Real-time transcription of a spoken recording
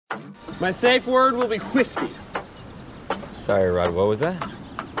My safe word will be whiskey. Sorry, Rod, what was that?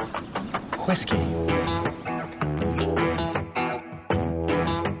 Whiskey.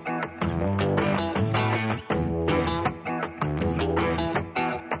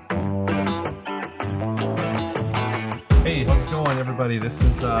 Hey, how's it going, everybody? This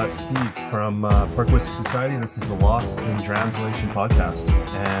is Steve from Pork Whiskey Society. This is the Lost in Translation podcast.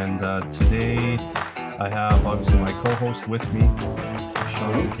 And today I have obviously my co-host with me,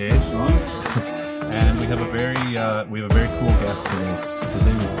 Sean Kincaid. And we have a very cool guest today. His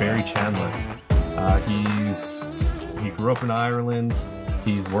name is Barry Chandler. He grew up in Ireland.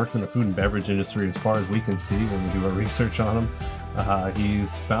 He's worked in the food and beverage industry as far as we can see when we do our research on him.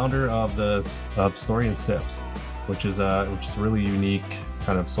 He's founder of Story and Sips, which is a really unique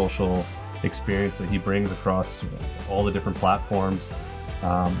kind of social experience that he brings across all the different platforms.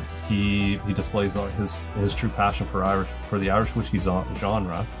 He displays his true passion for the Irish whiskey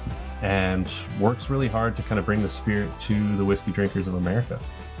genre, and works really hard to kind of bring the spirit to the whiskey drinkers of America,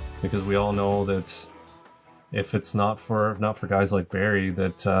 because we all know that if it's not for guys like Barry,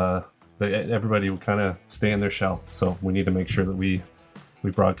 that everybody would kind of stay in their shell. So we need to make sure that we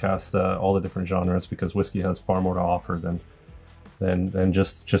broadcast all the different genres, because whiskey has far more to offer than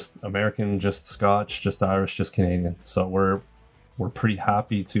just American, just Scotch, just Irish, just Canadian. So we're pretty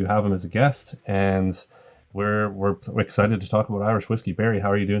happy to have him as a guest, and we're excited to talk about Irish whiskey. Barry, how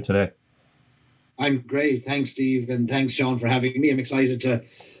are you doing today? I'm great. Thanks, Steve. And thanks, Sean, for having me. I'm excited to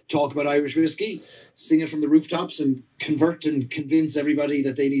talk about Irish whiskey, sing it from the rooftops, and convert and convince everybody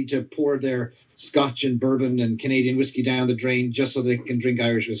that they need to pour their Scotch and bourbon and Canadian whiskey down the drain just so they can drink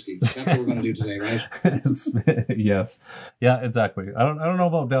Irish whiskey. That's what we're going to do today, right? Yes. Yeah, exactly. I don't know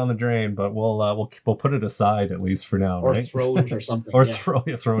about down the drain, but we'll put it aside at least for now, or right? Throw it or something. Or yeah.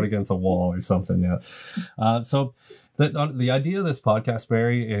 throw it against a wall or something, yeah. So the idea of this podcast,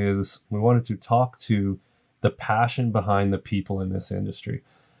 Barry, is we wanted to talk to the passion behind the people in this industry.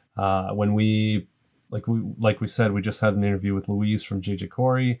 When we said, we just had an interview with Louise from JJ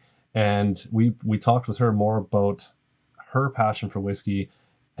Corey, and we talked with her more about her passion for whiskey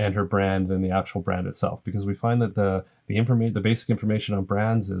and her brand than the actual brand itself, because we find that the basic information on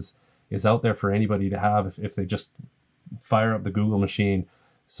brands is out there for anybody to have if they just fire up the Google machine.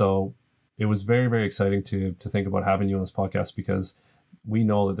 So it was very, very exciting to think about having you on this podcast, because we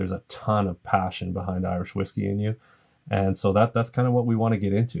know that there's a ton of passion behind Irish whiskey in you. And so that's kind of what we want to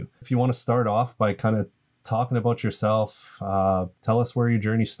get into. If you want to start off by kind of talking about yourself, tell us where your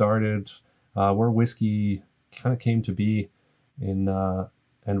journey started, where whiskey kind of came to be, and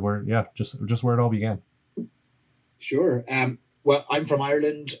where, just where it all began. Sure. Well, I'm from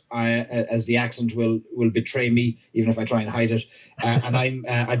Ireland, as the accent will betray me, even if I try and hide it. And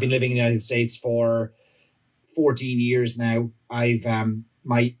I've been living in the United States for 14 years now. I've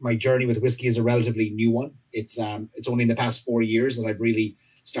my journey with whiskey is a relatively new one. It's only in the past 4 years that I've really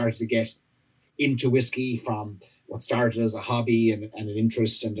started to get into whiskey, from what started as a hobby and an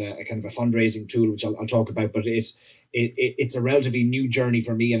interest and a kind of a fundraising tool, which I'll talk about. But it's a relatively new journey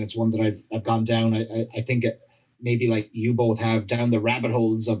for me, and it's one that I've gone down. I think maybe like you both have, down the rabbit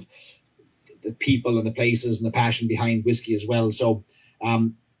holes of the people and the places and the passion behind whiskey as well. So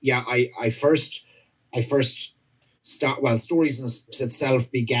I first Stories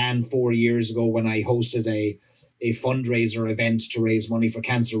itself began 4 years ago when I hosted a fundraiser event to raise money for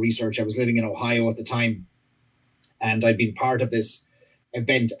cancer research. I was living in Ohio at the time, and I'd been part of this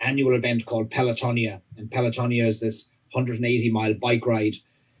annual event called Pelotonia. And Pelotonia is this 180-mile bike ride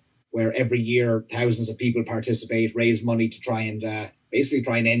where every year thousands of people participate, raise money to try and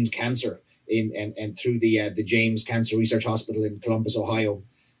end cancer and through the James Cancer Research Hospital in Columbus, Ohio.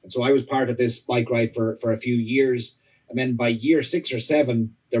 And so I was part of this bike ride for a few years. And then by year 6 or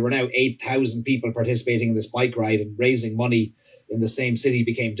 7, there were now 8,000 people participating in this bike ride, and raising money in the same city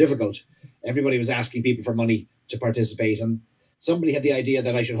became difficult. Everybody was asking people for money to participate. And somebody had the idea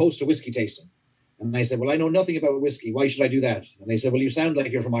that I should host a whiskey tasting. And I said, well, I know nothing about whiskey. Why should I do that? And they said, well, you sound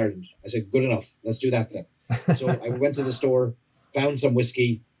like you're from Ireland. I said, good enough. Let's do that then. So I went to the store, found some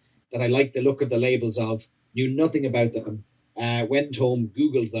whiskey that I liked the look of the labels of, knew nothing about them, went home,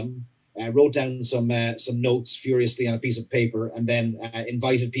 Googled them, wrote down some notes furiously on a piece of paper, and then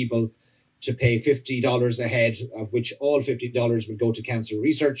invited people to pay $50 a head, of which all $50 would go to cancer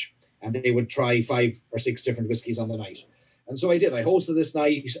research, and they would try 5 or 6 different whiskies on the night. And so I did. I hosted this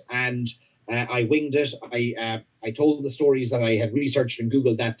night, and I winged it. I told the stories that I had researched and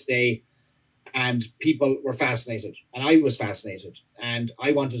Googled that day, and people were fascinated, and I was fascinated, and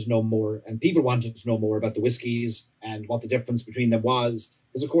I wanted to know more, and people wanted to know more about the whiskies and what the difference between them was,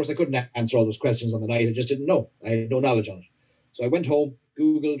 because of course I couldn't answer all those questions on the night. I just didn't know. I had no knowledge on it. So I went home,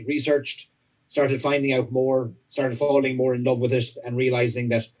 Googled, researched, started finding out more, started falling more in love with it, and realizing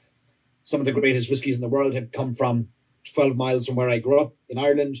that some of the greatest whiskies in the world had come from 12 miles from where I grew up in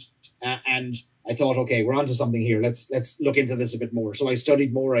Ireland. And I thought, okay, we're onto something here. Let's look into this a bit more. So I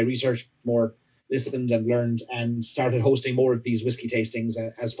studied more, I researched more, listened and learned, and started hosting more of these whiskey tastings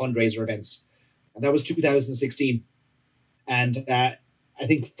as fundraiser events. And that was 2016. And I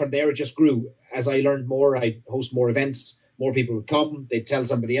think from there it just grew. As I learned more, I'd host more events, more people would come, they'd tell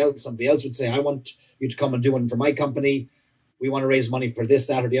somebody else would say, I want you to come and do one for my company. We want to raise money for this,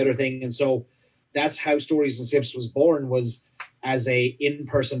 that, or the other thing. And so that's how Stories and Sips was born, was as a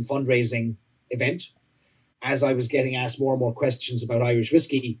in-person fundraising event. As I was getting asked more and more questions about Irish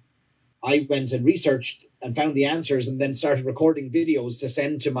whiskey, I went and researched and found the answers, and then started recording videos to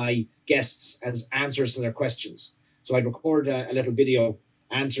send to my guests as answers to their questions. So I'd record a little video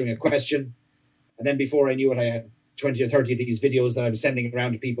answering a question. And then before I knew it, I had 20 or 30 of these videos that I was sending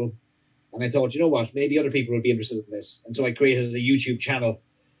around to people. And I thought, you know what, maybe other people would be interested in this. And so I created a YouTube channel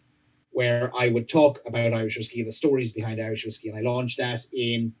where I would talk about Irish whiskey, the stories behind Irish whiskey. And I launched that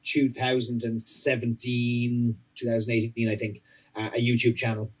in 2017, 2018, I think, a YouTube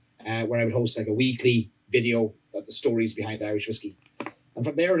channel where I would host like a weekly video about the stories behind Irish whiskey. And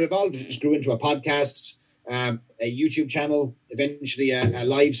from there it evolved. It just grew into a podcast, a YouTube channel, eventually a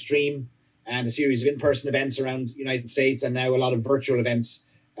live stream, and a series of in-person events around the United States, and now a lot of virtual events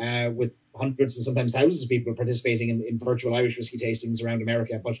with hundreds and sometimes thousands of people participating in virtual Irish whiskey tastings around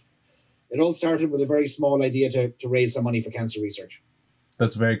America. But it all started with a very small idea to raise some money for cancer research.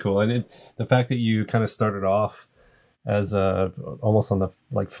 That's very cool. And the fact that you kind of started off as almost on the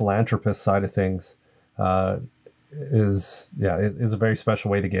philanthropist side of things is a very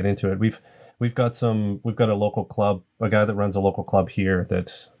special way to get into it. We've got a local club, a guy that runs a local club here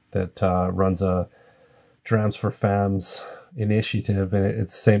that runs a Drams for Femmes initiative, and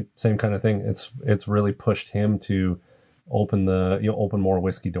it's same kind of thing. It's really pushed him to open more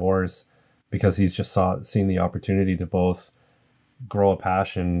whiskey doors, because he's just seen the opportunity to both grow a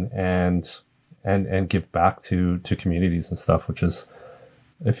passion and give back to communities and stuff, which is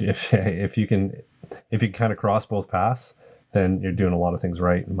if you can kind of cross both paths, then you're doing a lot of things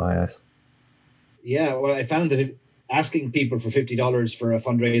right in my eyes. Yeah, well, I found that if asking people for $50 for a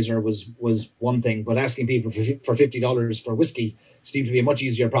fundraiser was one thing, but asking people for $50 for whiskey seemed to be a much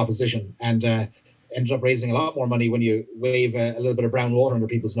easier proposition, and ended up raising a lot more money when you wave a little bit of brown water under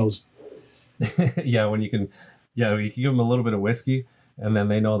people's nose. Yeah, when you can give them a little bit of whiskey, and then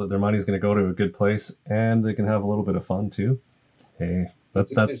they know that their money's going to go to a good place, and they can have a little bit of fun too. Hey,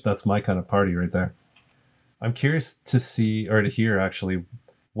 that's my kind of party right there. I'm curious to see, or to hear actually,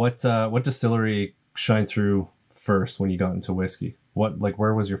 what distillery shined through first when you got into whiskey.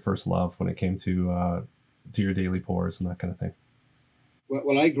 Where was your first love when it came to your daily pours and that kind of thing?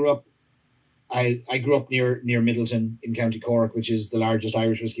 Well, I grew up near Middleton in County Cork, which is the largest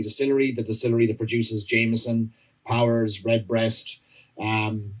Irish whiskey distillery, the distillery that produces Jameson, Powers, Redbreast.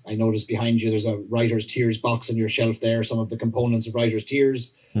 I noticed behind you there's a Writer's Tears box on your shelf there. Some of the components of Writer's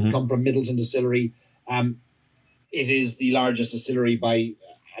Tears come from Middleton Distillery. It is the largest distillery by,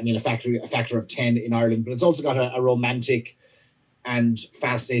 a factor of 10 in Ireland, but it's also got a romantic and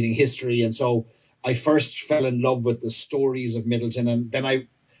fascinating history. And so I first fell in love with the stories of Middleton, and then I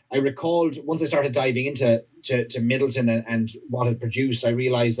recalled, once I started diving into Middleton and what it produced, I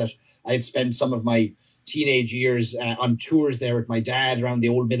realized that I had spent some of my teenage years on tours there with my dad around the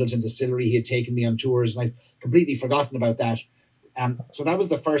old Middleton distillery. He had taken me on tours, and I'd completely forgotten about that. So that was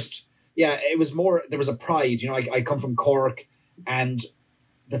the first. Yeah, it was more, there was a pride. I come from Cork, and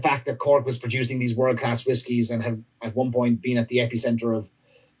the fact that Cork was producing these world-class whiskies and had at one point been at the epicenter of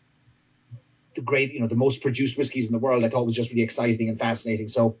the most produced whiskies in the world, I thought was just really exciting and fascinating.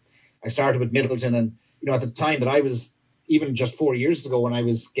 So I started with Middleton, and at the time that I was, even just 4 years ago when I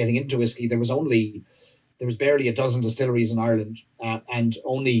was getting into whiskey, there was barely a dozen distilleries in Ireland, and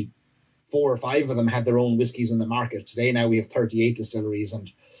only 4 or 5 of them had their own whiskies in the market. Today now we have 38 distilleries,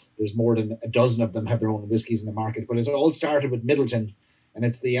 and there's more than a dozen of them have their own whiskies in the market. But it all started with Middleton, and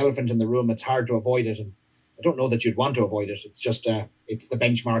it's the elephant in the room. It's hard to avoid it, and I don't know that you'd want to avoid it. It's just it's the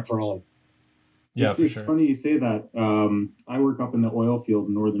benchmark for all. Yeah, for it's sure. Funny you say that. I work up in the oil field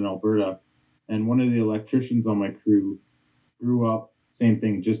in northern Alberta, and one of the electricians on my crew grew up, same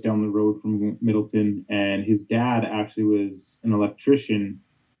thing, just down the road from Middleton, and his dad actually was an electrician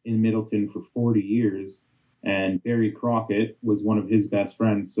in Middleton for 40 years, and Barry Crockett was one of his best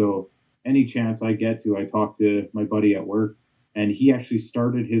friends. So any chance I get to, I talk to my buddy at work, and he actually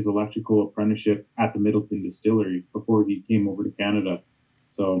started his electrical apprenticeship at the Middleton Distillery before he came over to Canada.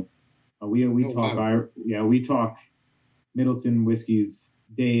 So we talk Middleton whiskeys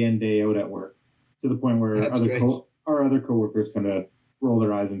day in, day out at work, to the point where That's great. our other coworkers kind of roll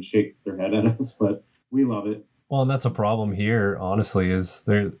their eyes and shake their head at us, but we love it. Well, and that's a problem here, honestly, is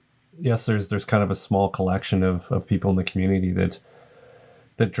there, yes, there's kind of a small collection of people in the community that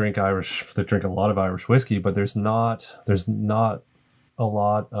drink a lot of Irish whiskey, but there's not a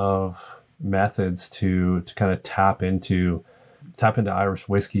lot of methods to kind of tap into Irish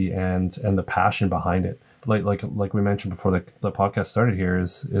whiskey and the passion behind it. Like we mentioned before the podcast started here,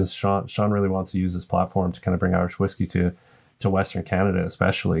 is Sean really wants to use this platform to kind of bring Irish whiskey to Western Canada,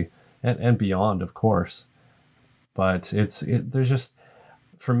 especially, and beyond, of course. But there's just,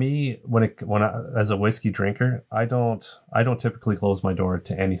 for me, when I, as a whiskey drinker, I don't typically close my door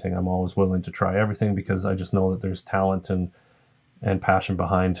to anything. I'm always willing to try everything, because I just know that there's talent and passion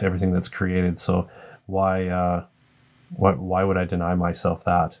behind everything that's created. So why would I deny myself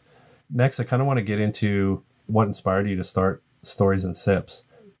that? Next, I kind of want to get into what inspired you to start Stories and Sips.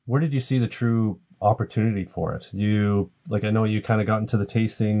 Where did you see the true opportunity for it? I know you kind of got into the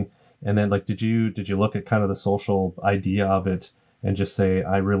tasting, and then did you look at kind of the social idea of it and just say,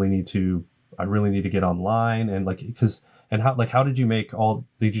 I really need to get online, and how did you kind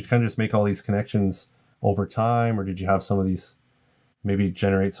of just make all these connections over time, or did you have some of these, maybe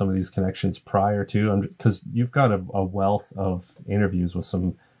generate some of these connections prior to? Because you've got a wealth of interviews with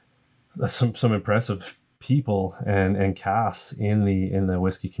some impressive people and casts in the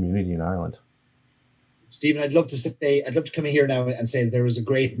whiskey community in Ireland. Stephen, I'd love to come in here now and say that there was a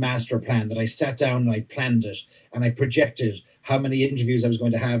great master plan, that I sat down and I planned it, and I projected how many interviews I was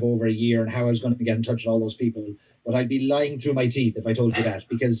going to have over a year and how I was going to get in touch with all those people. But I'd be lying through my teeth if I told you that,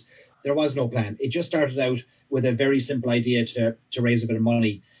 because there was no plan. It just started out with a very simple idea to raise a bit of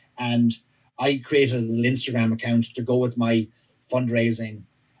money. And I created an Instagram account to go with my fundraising,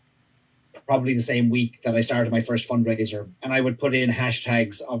 probably the same week that I started my first fundraiser. And I would put in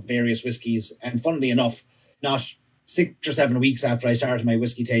hashtags of various whiskies. And funnily enough, not 6 or 7 weeks after I started my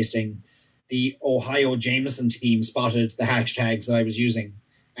whiskey tasting, the Ohio Jameson team spotted the hashtags that I was using.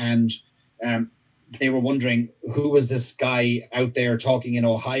 And they were wondering, who was this guy out there talking in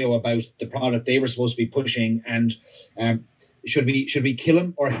Ohio about the product they were supposed to be pushing, and should we kill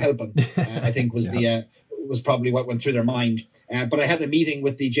him or help him? I think was was probably what went through their mind. But I had a meeting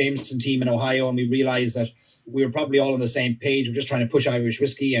with the Jameson team in Ohio, and we realized that we were probably all on the same page. We're just trying to push Irish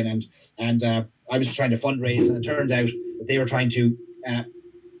whiskey, and I was trying to fundraise, and it turned out that they were trying to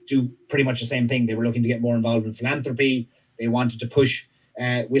do pretty much the same thing. They were looking to get more involved in philanthropy. They wanted to push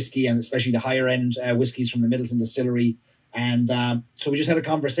whiskey, and especially the higher end whiskeys from the Middleton distillery. And so we just had a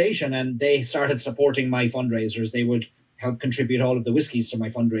conversation, and they started supporting my fundraisers. They would help contribute all of the whiskeys to my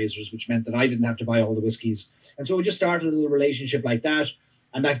fundraisers, which meant that I didn't have to buy all the whiskeys. And so we just started a little relationship like that.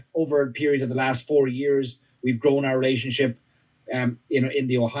 And that over a period of the last 4 years, we've grown our relationship. In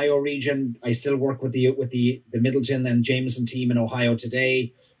the Ohio region, I still work with the Middleton and Jameson team in Ohio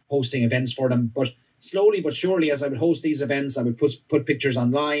today, hosting events for them. But slowly but surely, as I would host these events, I would put pictures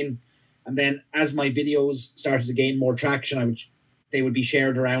online. And then as my videos started to gain more traction, they would be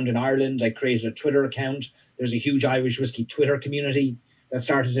shared around in Ireland. I created a Twitter account. There's a huge Irish whiskey Twitter community that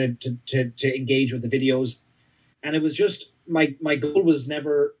started to engage with the videos. And it was just, my goal was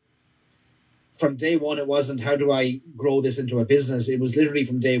never, from day one, it wasn't how do I grow this into a business. It was literally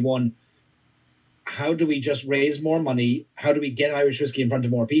from day one, how do we just raise more money? How do we get Irish whiskey in front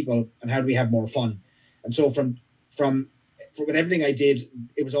of more people? And how do we have more fun? And so with everything I did,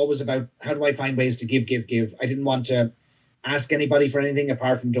 it was always about how do I find ways to give. I didn't want to ask anybody for anything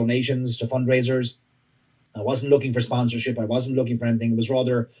apart from donations to fundraisers. I wasn't looking for sponsorship. I wasn't looking for anything. It was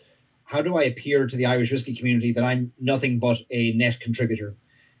rather, how do I appear to the Irish whiskey community that I'm nothing but a net contributor?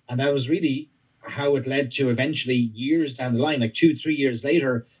 And that was really how it led to eventually, years down the line, like 2-3 years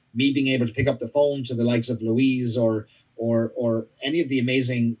later, me being able to pick up the phone to the likes of Louise or any of the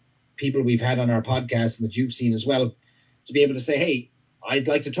amazing people we've had on our podcast and that you've seen as well, to be able to say, hey, I'd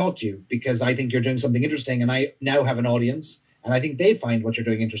like to talk to you because I think you're doing something interesting, and I now have an audience, and I think they'd find what you're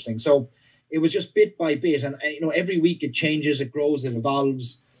doing interesting. So it was just bit by bit, and every week it changes, it grows, it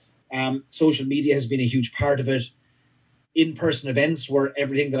evolves. Social media has been a huge part of it. In-person events were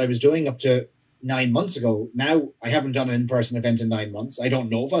everything that I was doing up to 9 months ago. Now I haven't done an in-person event in 9 months. I don't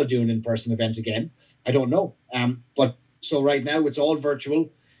know if I'll do an in-person event again. I don't know. But so right now it's all virtual,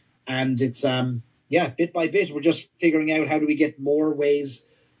 and it's bit by bit, we're just figuring out how do we get more ways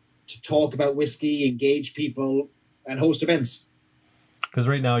to talk about whiskey, engage people, and host events. Because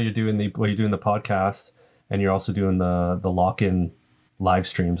right now you're doing the podcast, and you're also doing the lock-in live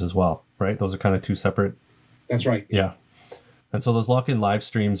streams as well, right? Those are kind of two separate. That's right. Yeah. And so those lock-in live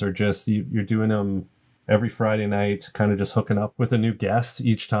streams are just, you're doing them every Friday night, kind of just hooking up with a new guest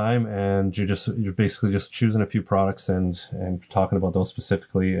each time, and you're basically just choosing a few products and talking about those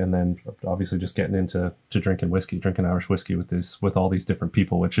specifically, and then obviously just getting into drinking Irish whiskey with all these different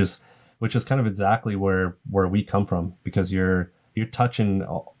people, which is kind of exactly where we come from, because you're touching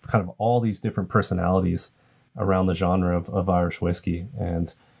kind of all these different personalities around the genre of Irish whiskey,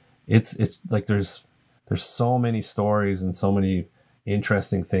 and it's like there's so many stories and so many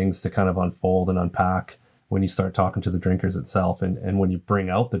interesting things to kind of unfold and unpack when you start talking to the drinkers itself, and when you bring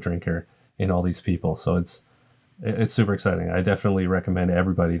out the drinker in all these people. So it's super exciting. I definitely recommend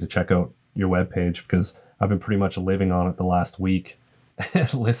everybody to check out your webpage, because I've been pretty much living on it the last week,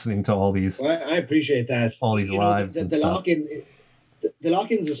 listening to all these. Well, I appreciate that. All these lives and the stuff. lock-in. The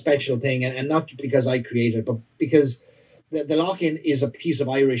lock-in's a special thing, and not because I created it, but because the lock-in is a piece of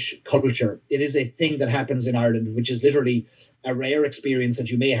Irish culture. It is a thing that happens in Ireland, which is literally a rare experience that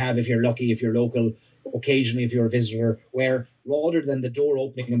you may have if you're lucky, if you're local, occasionally if you're a visitor, where rather than the door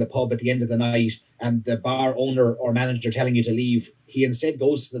opening in the pub at the end of the night and the bar owner or manager telling you to leave, he instead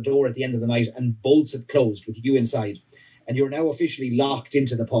goes to the door at the end of the night and bolts it closed with you inside. And you're now officially locked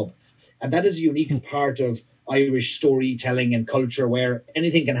into the pub. And that is a unique part of Irish storytelling and culture, where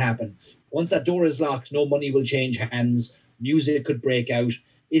anything can happen. Once that door is locked, no money will change hands. Music could break out.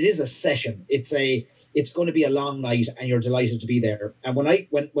 It is a session. It's going to be a long night, and you're delighted to be there. And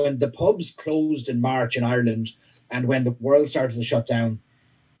when the pubs closed in March in Ireland, and when the world started to shut down,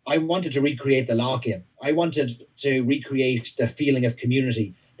 I wanted to recreate the lock-in. I wanted to recreate the feeling of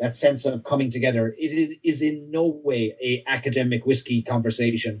community, that sense of coming together. It is in no way a academic whiskey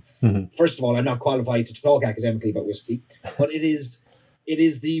conversation. Mm-hmm. First of all, I'm not qualified to talk academically about whiskey, but it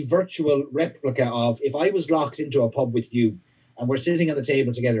is the virtual replica of, if I was locked into a pub with you and we're sitting at the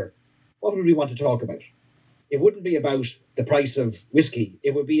table together, what would we want to talk about? It wouldn't be about the price of whiskey.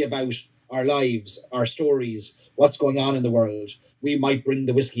 It would be about our lives, our stories, what's going on in the world. We might bring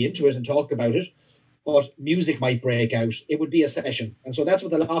the whiskey into it and talk about it, but music might break out. It would be a session. And so that's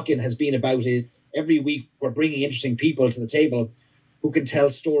what the lock-in has been about. Every week we're bringing interesting people to the table who can tell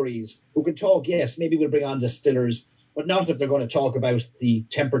stories, who can talk. Yes, maybe we'll bring on distillers, but not if they're going to talk about the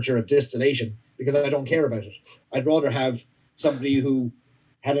temperature of distillation, because I don't care about it. I'd rather have somebody who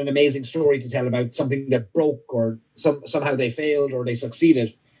had an amazing story to tell about something that broke, or somehow they failed or they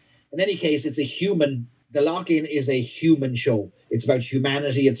succeeded. In any case, the lock-in is a human show. It's about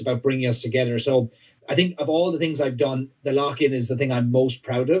humanity. It's about bringing us together. So I think of all the things I've done, the lock-in is the thing I'm most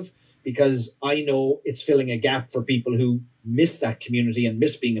proud of, because I know it's filling a gap for people who miss that community and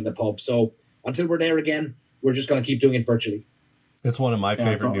miss being in the pub. So until we're there again, we're just going to keep doing it virtually. It's one of my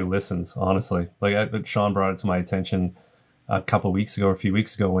favorite new listens, honestly. Like Sean brought it to my attention a few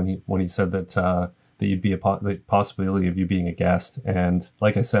weeks ago when he said that you'd be the possibility of you being a guest. And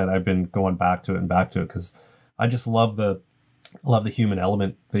like I said, I've been going back to it because I just love the human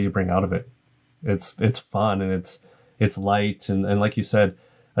element that you bring out of it. It's fun, and it's light, and like you said,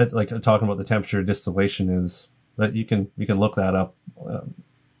 like talking about the temperature of distillation is that you can look that up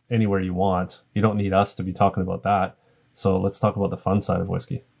anywhere you want. You don't need us to be talking about that. So let's talk about the fun side of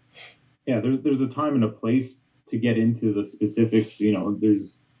whiskey. Yeah, there's a time and a place to get into the specifics.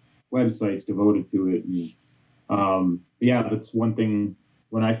 There's websites devoted to it, and yeah, that's one thing.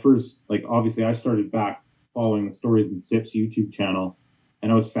 When I first, obviously I started back following the Stories and Sips YouTube channel,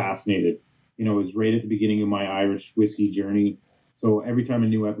 and I was fascinated. It was right at the beginning of my Irish whiskey journey. So every time a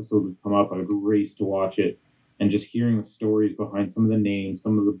new episode would come up, I would race to watch it. And just hearing the stories behind some of the names,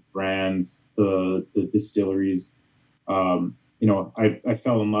 some of the brands, the distilleries, I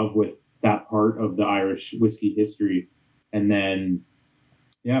fell in love with that part of the Irish whiskey history. And then,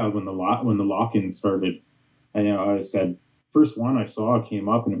 yeah, when the lock-in started, I said, first one I saw came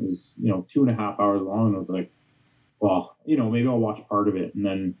up, and it was 2.5 hours long, and I was like, well, maybe I'll watch part of it. And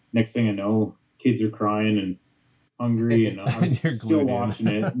then next thing I know, kids are crying and hungry, and I'm still watching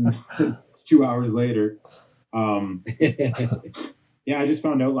it. And it's 2 hours later. Yeah, I just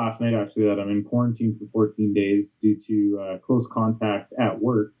found out last night, actually, that I'm in quarantine for 14 days due to close contact at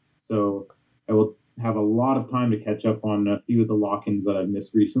work. So I will have a lot of time to catch up on a few of the lock-ins that I've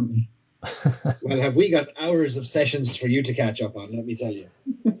missed recently. Well, have we got hours of sessions for you to catch up on, let me tell you.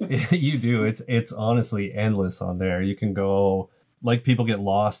 You do. It's honestly endless on there. You can go, like, people get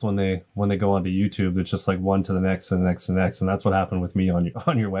lost when they go onto YouTube. It's just like one to the next and the next and the next, and that's what happened with me on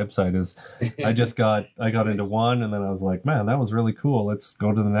your website. Is I got into one, and then I was like, man, that was really cool. Let's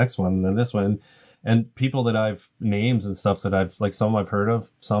go to the next one, and then this one, and people that I've names and stuff that I've some I've heard of,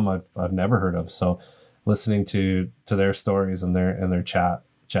 some I've never heard of. So listening to their stories and their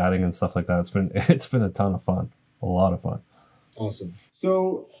chatting and stuff like that, it's been a ton of fun, a lot of fun. Awesome.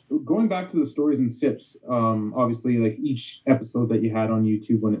 So going back to the stories and sips, obviously, like each episode that you had on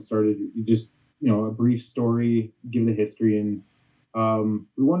YouTube when it started, you just a brief story, give the history, and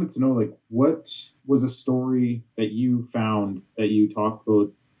we wanted to know like what was a story that you found that you talked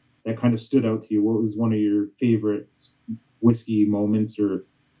about that kind of stood out to you. What was one of your favorite whiskey moments or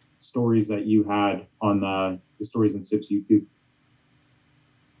stories that you had on the stories and sips YouTube?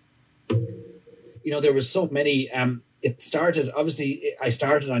 There was so many. It started, obviously, I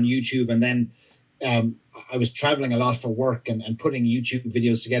started on YouTube, and then I was traveling a lot for work and putting YouTube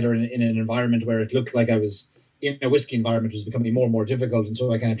videos together in an environment where it looked like I was in a whiskey environment was becoming more and more difficult. And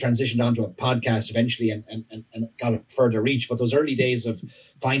so I kind of transitioned onto a podcast eventually and got a further reach. But those early days of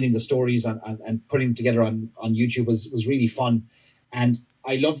finding the stories and putting them together on YouTube was really fun. And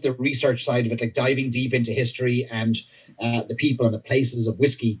I love the research side of it, like diving deep into history and the people and the places of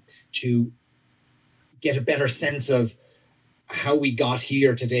whiskey to get a better sense of how we got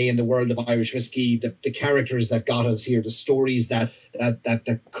here today in the world of Irish whiskey, the characters that got us here, the stories that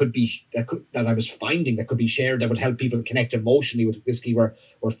I was finding that could be shared that would help people connect emotionally with whiskey were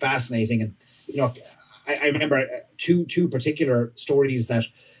fascinating. And I remember two particular stories that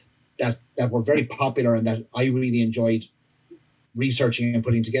were very popular and that I really enjoyed researching and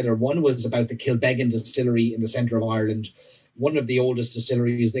putting together. One was about the Kilbeggan distillery in the centre of Ireland, one of the oldest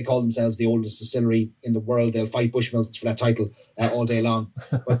distilleries. They call themselves the oldest distillery in the world. They'll fight Bushmills for that title all day long.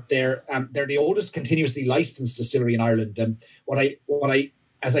 But they're the oldest continuously licensed distillery in Ireland. And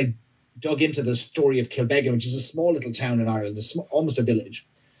as I dug into the story of Kilbeggan, which is a small little town in Ireland, almost a village,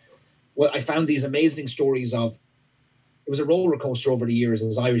 well, I found these amazing stories of, it was a roller coaster over the years,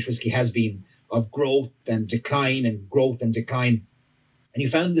 as Irish whiskey has been, of growth and decline and growth and decline. And you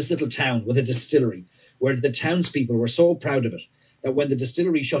found this little town with a distillery where the townspeople were so proud of it that when the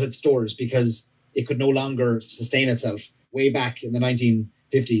distillery shut its doors because it could no longer sustain itself way back in the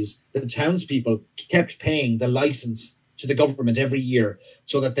 1950s, the townspeople kept paying the license to the government every year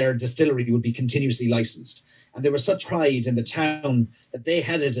so that their distillery would be continuously licensed. And there was such pride in the town that they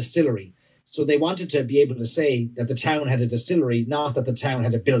had a distillery. So they wanted to be able to say that the town had a distillery, not that the town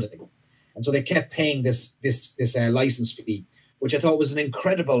had a building. And so they kept paying this license fee, which I thought was an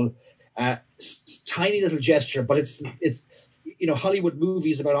incredible tiny little gesture, but it's Hollywood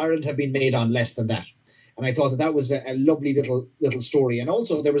movies about Ireland have been made on less than that, and I thought that was a lovely little story. And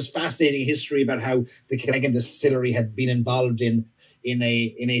also there was fascinating history about how the Kilbeggan distillery had been involved in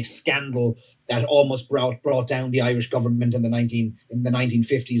a scandal that almost brought down the Irish government in the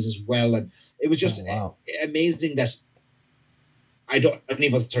 1950s as well. And it was just amazing that I don't any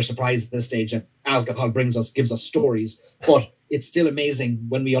of us are surprised at this stage that alcohol gives us stories, but it's still amazing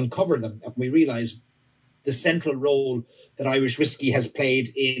when we uncover them and we realize the central role that Irish whiskey has played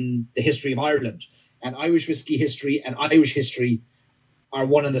in the history of Ireland. And Irish whiskey history and Irish history are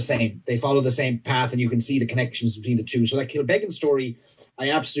one and the same. They follow the same path, and you can see the connections between the two. So that Kilbeggan story,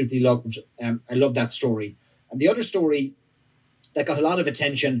 I absolutely loved. I love that story. And the other story that got a lot of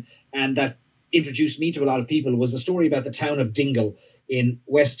attention and that introduced me to a lot of people was a story about the town of Dingle in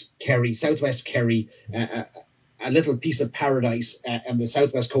West Kerry, southwest Kerry, a little piece of paradise on the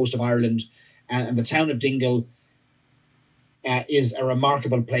southwest coast of Ireland. And the town of Dingle is a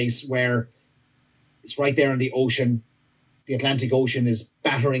remarkable place where it's right there in the ocean. The Atlantic Ocean is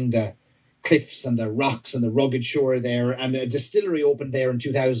battering the cliffs and the rocks and the rugged shore there. And the distillery opened there in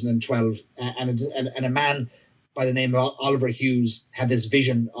 2012. And a man by the name of Oliver Hughes had this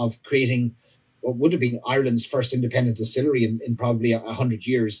vision of creating what would have been Ireland's first independent distillery in probably 100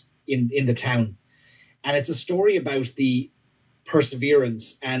 years in the town. And it's a story about the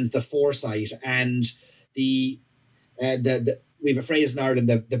perseverance and the foresight and the we have a phrase in Ireland,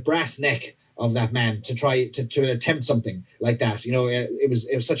 the brass neck of that man to try to attempt something like that. It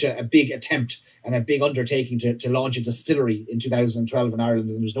was such a big attempt and a big undertaking to launch a distillery in 2012 in Ireland,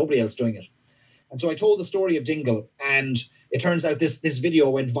 and there was nobody else doing it. And so I told the story of Dingle, and it turns out this video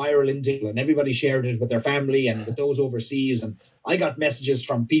went viral in Dingle, and everybody shared it with their family and with those overseas. And I got messages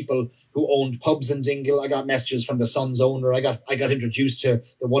from people who owned pubs in Dingle. I got messages from the Sun's owner. I got introduced to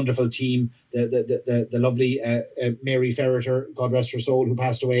the wonderful team, the lovely Mary Ferreter, God rest her soul, who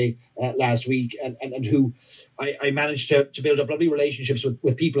passed away last week, and who I managed to build up lovely relationships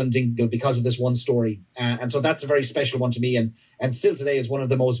with people in Dingle because of this one story. And so that's a very special one to me, and still today is one of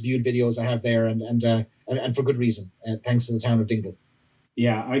the most viewed videos I have there, and for good reason, thanks to the town of Dingle.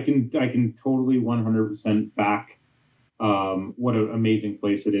 Yeah, I can totally 100% back what an amazing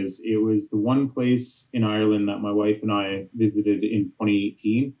place it is. It was the one place in Ireland that my wife and I visited in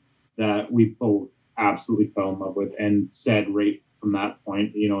 2018 that we both absolutely fell in love with and said right from that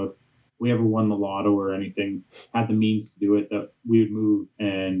point, if we ever won the lotto or anything, had the means to do it, that we would move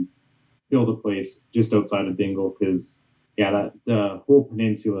and build a place just outside of Dingle, because that the whole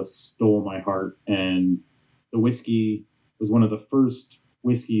peninsula stole my heart, and the whiskey was one of the first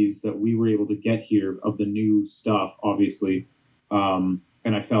whiskeys that we were able to get here of the new stuff, obviously.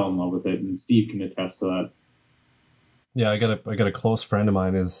 And I fell in love with it, and Steve can attest to that. Yeah, I got a close friend of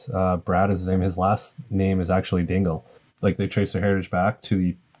mine, is Brad is his name. His last name is actually Dingle. Like, they trace their heritage back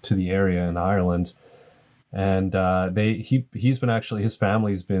to the area in Ireland. And he's been actually, his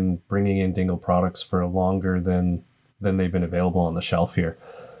family's been bringing in Dingle products for longer than they've been available on the shelf here.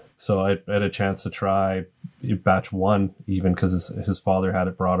 So I had a chance to try batch 1, even because his father had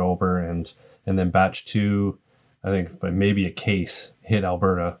it brought over, and then batch 2, I think maybe a case hit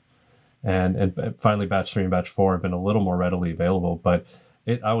Alberta, and finally batch 3 and batch 4 have been a little more readily available. But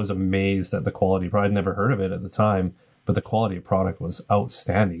I was amazed at the quality. Probably I'd never heard of it at the time, but the quality of product was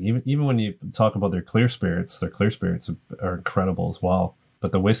outstanding. Even when you talk about their clear spirits are incredible as well.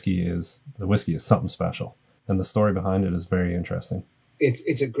 But the whiskey is something special, and the story behind it is very interesting.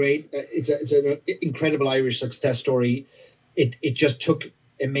 It's a great, it's an incredible Irish success story. It just took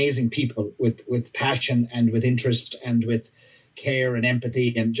amazing people with passion and with interest and with care and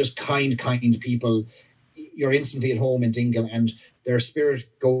empathy and just kind people. You're instantly at home in Dingle, and their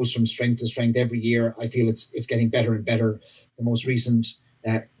spirit goes from strength to strength every year. I feel it's getting better and better. The most recent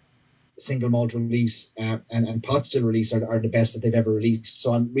single malt release and pot still release are the best that they've ever released.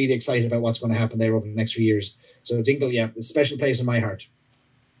 So I'm really excited about what's going to happen there over the next few years. So Dingle, it's a special place in my heart.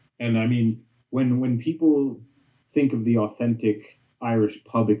 And I mean, when people think of the authentic Irish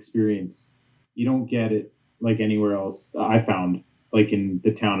pub experience, you don't get it like anywhere else. I found, like in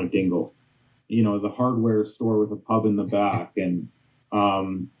the town of Dingle, the hardware store with a pub in the back, and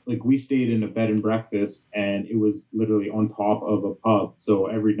like we stayed in a bed and breakfast, and it was literally on top of a pub. So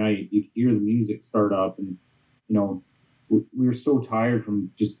every night you'd hear the music start up, and we were so tired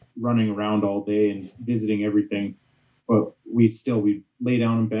from just running around all day and visiting everything, but we'd lay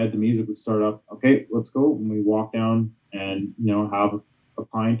down in bed, the music would start up. Okay, let's go. And we walk down and have a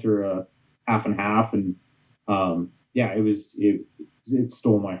pint or a half and half, and it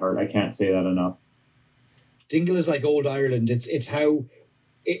stole my heart. I can't say that enough. Dingle is like old Ireland. It's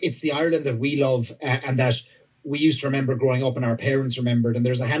the Ireland that we love and that we used to remember growing up, and our parents remembered. And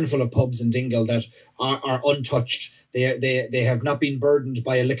there's a handful of pubs in Dingle that are untouched. They have not been burdened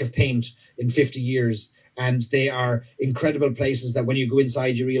by a lick of paint in 50 years. And they are incredible places that when you go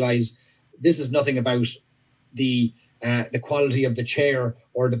inside, you realize this is nothing about the quality of the chair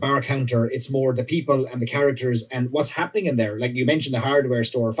or the bar counter. It's more the people and the characters and what's happening in there. Like you mentioned, the hardware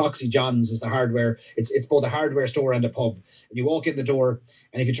store, Foxy John's is the hardware. It's both a hardware store and a pub. And you walk in the door,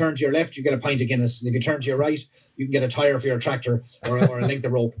 and if you turn to your left, you get a pint of Guinness. And if you turn to your right, you can get a tire for your tractor or a length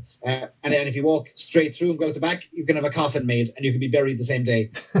of rope. And then if you walk straight through and go out the back, you can have a coffin made and you can be buried the same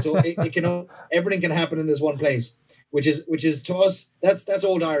day. So everything can happen in this one place, which is to us, that's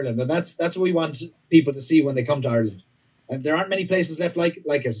old Ireland. And that's what we want people to see when they come to Ireland. And there aren't many places left like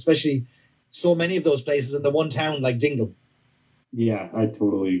it, especially so many of those places in the one town like Dingle. Yeah, I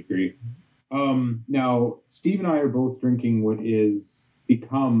totally agree. Now, Steve and I are both drinking what is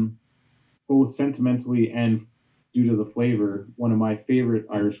become, both sentimentally and due to the flavor, one of my favorite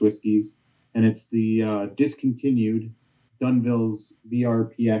Irish whiskeys, and it's the discontinued Dunville's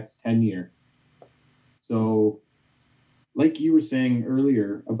VRPX 10 year. So, like you were saying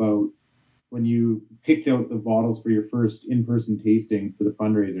earlier about when you picked out the bottles for your first in-person tasting for the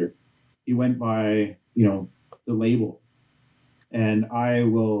fundraiser, you went by, the label. And I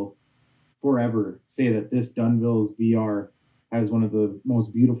will forever say that this Dunville's VR has one of the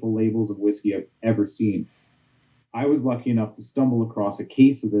most beautiful labels of whiskey I've ever seen. I was lucky enough to stumble across a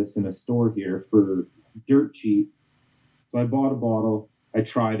case of this in a store here for dirt cheap. So I bought a bottle, I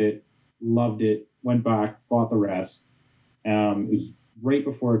tried it, loved it, went back, bought the rest. It was right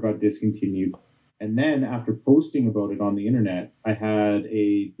before it got discontinued. And then after posting about it on the internet, I had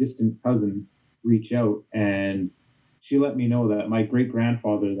a distant cousin reach out, and she let me know that my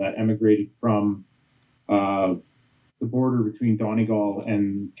great-grandfather that emigrated from the border between Donegal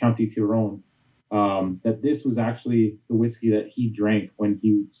and County Tyrone, that this was actually the whiskey that he drank when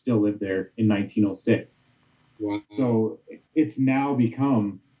he still lived there in 1906. Wow. So it's now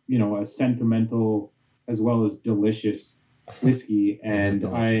become, a sentimental as well as delicious whiskey, and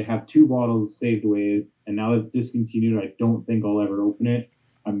I have 2 bottles saved away, and now that it's discontinued, I don't think I'll ever open it.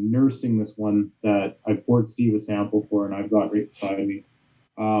 I'm nursing this one that I poured Steve a sample for, and I've got right beside me.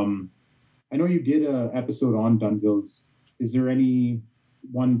 I know you did an episode on Dunville's. Is there any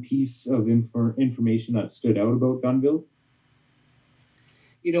one piece of information that stood out about Dunville's?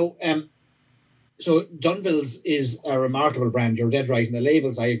 You know, so Dunville's is a remarkable brand. You're dead right. And the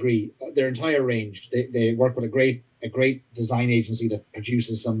labels, I agree. Their entire range. They work with a great design agency that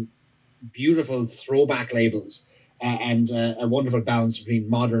produces some beautiful throwback labels and a wonderful balance between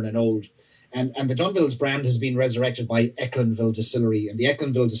modern and old. And the Dunville's brand has been resurrected by Ecklandville Distillery. And the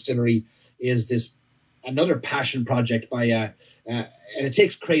Ecklandville Distillery is this another passion project by and it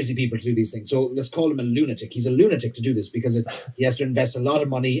takes crazy people to do these things. So let's call him a lunatic. He's a lunatic to do this because he has to invest a lot of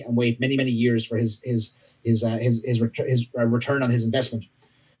money and wait many, many years for his return on his investment.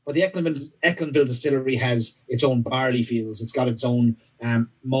 But the Ecklandville Distillery has its own barley fields. It's got its own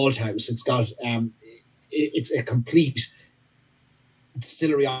malt house. It's got it's a complete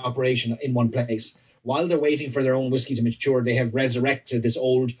distillery operation in one place. While they're waiting for their own whiskey to mature, they have resurrected this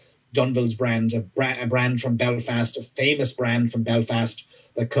old Dunville's brand, a brand from Belfast, a famous brand from Belfast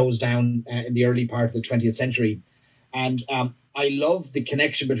that closed down in the early part of the 20th century. And I love the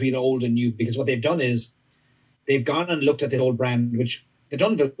connection between old and new, because what they've done is they've gone and looked at the old brand, which the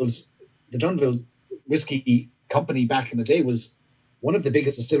Dunville Whiskey Company back in the day was one of the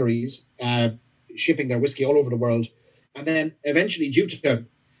biggest distilleries, shipping their whiskey all over the world. And then eventually, due to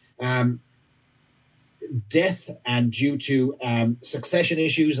death and due to succession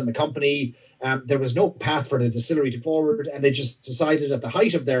issues in the company, there was no path for the distillery to forward, and they just decided at the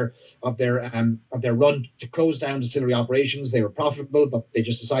height of their run to close down distillery operations. They were profitable, but they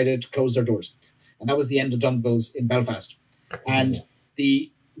just decided to close their doors, and that was the end of Dunville's in Belfast. And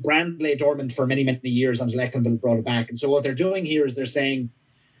the brand lay dormant for many, many years until Ecklandville brought it back. And so what they're doing here is they're saying,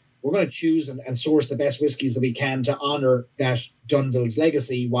 we're going to choose and source the best whiskies that we can to honor that Dunville's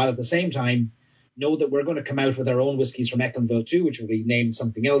legacy, while at the same time know that we're going to come out with our own whiskies from Ecklandville too, which will be named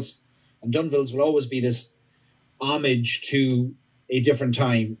something else. And Dunville's will always be this homage to a different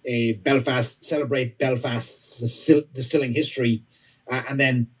time, celebrate Belfast's distilling history, and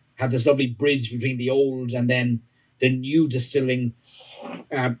then have this lovely bridge between the old and then the new distilling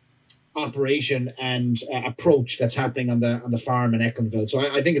operation and approach that's happening on the farm in Ecklandville. So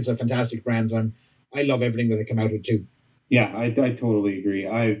I think it's a fantastic brand, and I love everything that they come out with too. Yeah, I totally agree.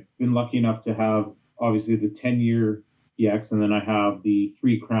 I've been lucky enough to have obviously the 10-year EX, and then I have the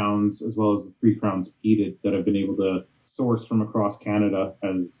 3 Crowns as well as the 3 Crowns peated that I've been able to source from across Canada,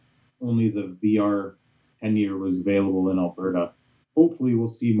 as only the VR 10-year was available in Alberta. Hopefully we'll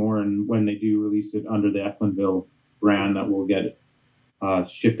see more, and when they do release it under the Ecklandville brand, that will get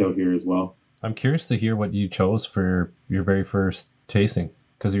shipped out here as well. I'm curious to hear what you chose for your very first tasting,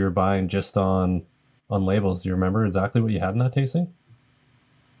 because you were buying just on labels. Do you remember exactly what you had in that tasting?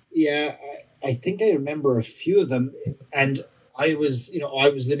 Yeah, I think I remember a few of them. And I was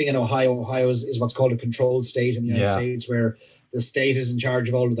living in Ohio. Ohio is what's called a controlled state in the United States, where the state is in charge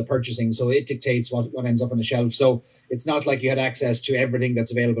of all of the purchasing. So it dictates what ends up on the shelf. So it's not like you had access to everything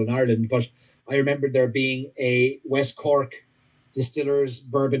that's available in Ireland. But I remember there being a West Cork Distillers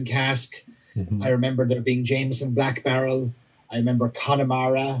bourbon cask. Mm-hmm. I remember there being Jameson Black Barrel. I remember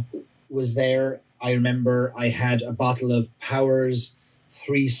Connemara was there. I remember I had a bottle of Powers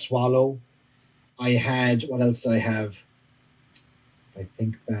 3 Swallow. I had, what else did I have? If I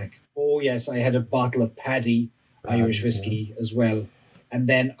think back. Oh, yes, I had a bottle of Paddy Irish whiskey as well. And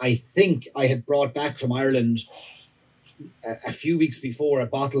then I think I had brought back from Ireland a few weeks before a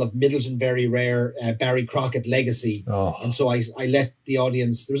bottle of Middleton Very Rare Barry Crockett Legacy. Oh. And so I let the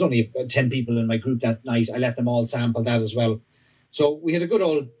audience, there was only 10 people in my group that night, I let them all sample that as well. So we had a good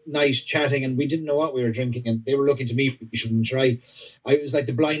old night chatting, and we didn't know what we were drinking, and they were looking to me, we shouldn't try. I was like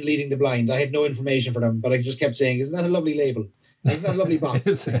the blind leading the blind. I had no information for them, but I just kept saying, isn't that a lovely label? Isn't that a lovely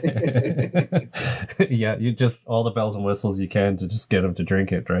box? Yeah, you just, all the bells and whistles you can to just get them to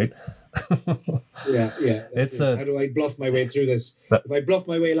drink it, right? Yeah. How do I bluff my way through this? If I bluff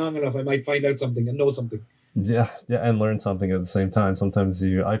my way long enough, I might find out something and know something. Yeah, and learn something at the same time. Sometimes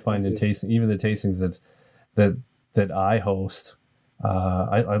I find in tasting, even the tastings that I host,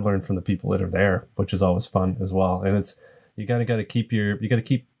 I learn from the people that are there, which is always fun as well. And it's, you gotta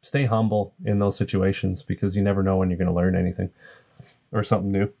stay humble in those situations, because you never know when you're going to learn anything or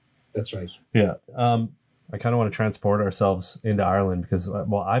something new. That's right. Yeah. I kind of want to transport ourselves into Ireland, because,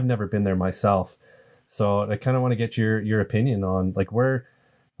 well, I've never been there myself. So I kind of want to get your opinion on, like,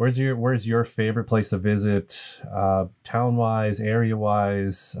 where's your favorite place to visit, town wise, area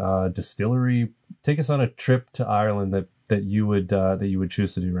wise, distillery. Take us on a trip to Ireland that you would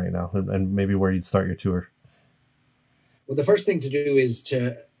choose to do right now, and maybe where you'd start your tour. Well, the first thing to do is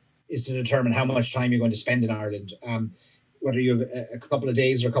to determine how much time you're going to spend in Ireland. Whether you have a couple of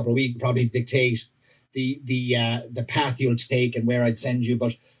days or a couple of weeks probably dictate the path you'll take and where I'd send you.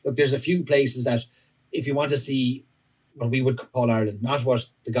 But look, there's a few places that if you want to see what we would call Ireland, not what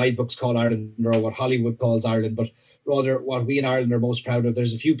the guidebooks call Ireland or what Hollywood calls Ireland, but rather what we in Ireland are most proud of.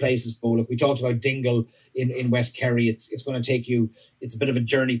 There's a few places, Bo. Look, we talked about Dingle in West Kerry. It's going to take you, it's a bit of a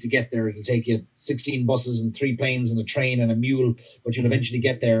journey to get there. It'll take you 16 buses and 3 planes and a train and a mule, but you'll eventually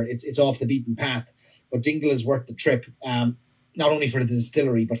get there. It's off the beaten path. But Dingle is worth the trip, not only for the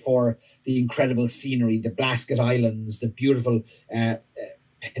distillery, but for the incredible scenery, the Blasket Islands, the beautiful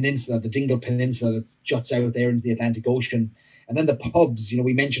peninsula, the Dingle Peninsula that juts out there into the Atlantic Ocean. And then the pubs,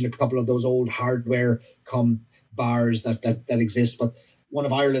 we mentioned a couple of those old hardware bars that exist, but one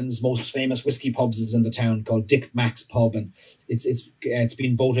of Ireland's most famous whiskey pubs is in the town called Dick Mack's Pub, and it's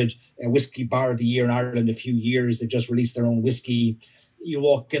been voted a whiskey bar of the year in Ireland a few years. They just released their own whiskey. You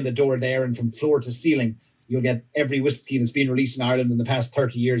walk in the door there, and from floor to ceiling, you'll get every whiskey that's been released in Ireland in the past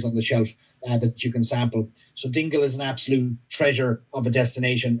 30 years on the shelf that you can sample. So Dingle is an absolute treasure of a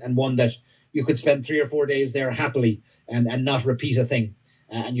destination, and one that you could spend 3 or 4 days there happily and not repeat a thing,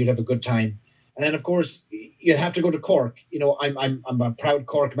 and you'd have a good time. And then, of course, you'd have to go to Cork. I'm a proud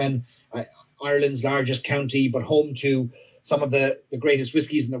Corkman, Ireland's largest county, but home to some of the greatest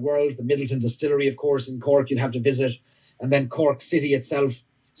whiskies in the world. The Middleton Distillery, of course, in Cork, you'd have to visit. And then Cork City itself,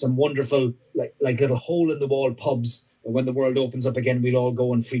 some wonderful, like little hole-in-the-wall pubs. When the world opens up again, we'll all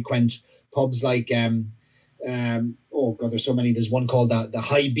go and frequent pubs like, oh God, there's so many. There's one called the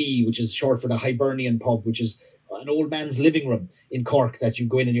High B, which is short for the Hibernian Pub, which is an old man's living room in Cork that you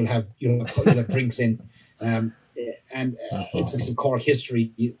go in and you'll have drinks in. It's some Cork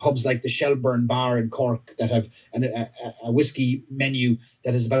history. Pubs like the Shelburne Bar in Cork that have a whiskey menu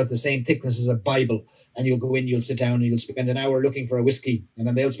that is about the same thickness as a Bible. And you'll go in, you'll sit down, and you'll spend an hour looking for a whiskey, and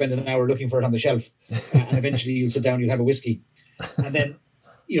then they'll spend an hour looking for it on the shelf. And eventually you'll sit down, you'll have a whiskey. And then,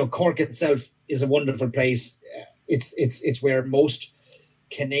 Cork itself is a wonderful place. It's where most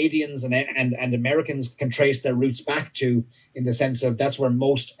Canadians and Americans can trace their roots back to, in the sense of that's where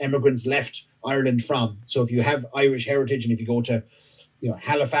most immigrants left Ireland from. So if you have Irish heritage, and if you go to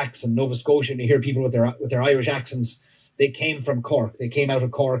Halifax and Nova Scotia and you hear people with their Irish accents, they came from Cork. They came out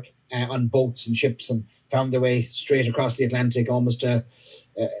of Cork on boats and ships and found their way straight across the Atlantic, almost at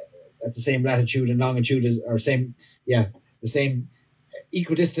the same latitude and longitude the same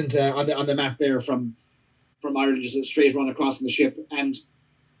equidistant on the map there from Ireland, just a straight run across in the ship. And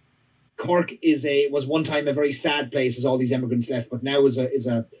Cork was one time a very sad place as all these immigrants left, but now is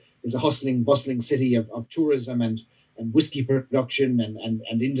a hustling, bustling city of tourism and whiskey production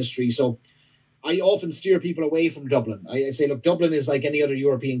and industry. So I often steer people away from Dublin. I say, look, Dublin is like any other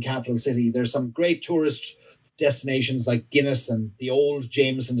European capital city. There's some great tourist destinations like Guinness and the old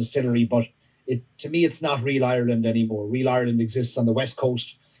Jameson distillery, but to me, it's not real Ireland anymore. Real Ireland exists on the west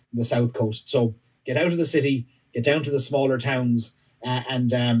coast and the south coast. So get out of the city, get down to the smaller towns,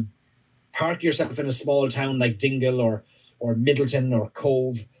 and park yourself in a small town like Dingle or Middleton or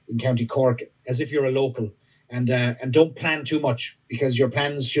Cove in County Cork as if you're a local, and don't plan too much, because your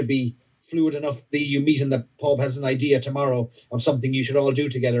plans should be fluid enough. You meet in the pub has an idea tomorrow of something you should all do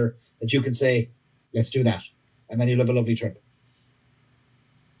together that you can say, let's do that, and then you'll have a lovely trip.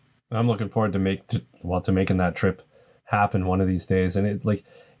 I'm looking forward to making that trip happen one of these days. And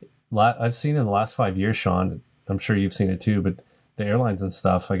I've seen in the last 5 years, Sean, I'm sure you've seen it too, but the airlines and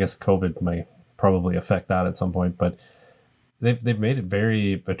stuff, I guess COVID might probably affect that at some point, but they've made it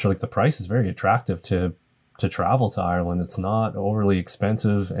the price is very attractive to travel to Ireland. It's not overly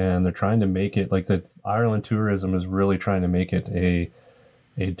expensive, and they're trying to make it the Ireland tourism is really trying to make it a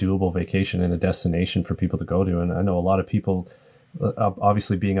doable vacation and a destination for people to go to. And I know a lot of people,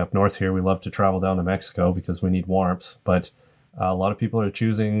 obviously being up north here, we love to travel down to Mexico because we need warmth, but a lot of people are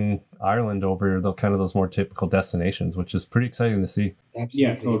choosing Ireland over those more typical destinations, which is pretty exciting to see. Absolutely.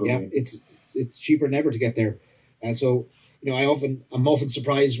 Yeah, totally. Yeah, it's cheaper than ever to get there. And so, I'm often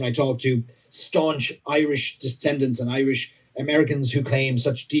surprised when I talk to staunch Irish descendants and Irish Americans who claim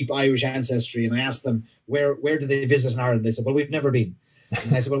such deep Irish ancestry, and I ask them, where do they visit in Ireland? They said, well, we've never been.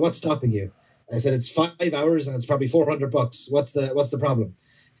 And I said, well, what's stopping you? I said, it's 5 hours and it's probably $400. What's the problem?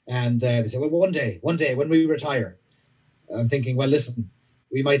 And they said, well, one day when we retire. I'm thinking, well, listen,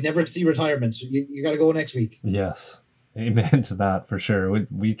 we might never see retirement. You got to go next week. Yes. Amen to that for sure.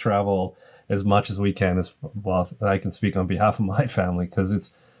 We travel as much as we can. I can speak on behalf of my family,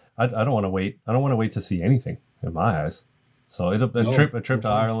 because I don't want to wait. I don't want to wait to see anything in my eyes. So a trip to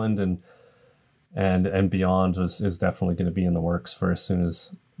Ireland and beyond is definitely going to be in the works for as soon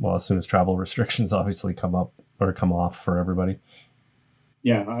as travel restrictions obviously come off for everybody.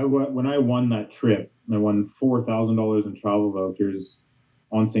 Yeah, when I won that trip, I won $4,000 in travel vouchers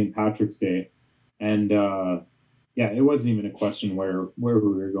on St. Patrick's Day, and it wasn't even a question where we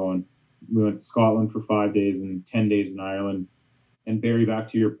were going. we went to Scotland for 5 days and 10 days in Ireland. And Barry,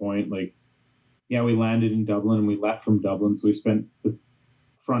 back to your point, like, yeah, we landed in Dublin and we left from Dublin. So we spent the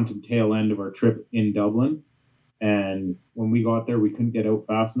front and tail end of our trip in Dublin. And when we got there, we couldn't get out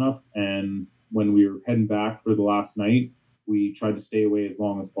fast enough. And when we were heading back for the last night, we tried to stay away as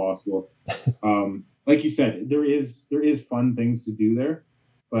long as possible. Like you said, there is fun things to do there,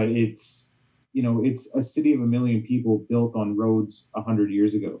 but it's a city of a million people built on roads 100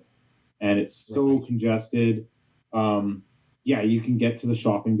 years ago, and it's so congested. Yeah, you can get to the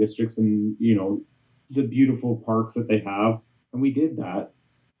shopping districts and the beautiful parks that they have, and we did that.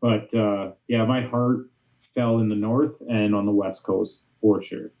 But yeah, my heart fell in the north and on the west coast for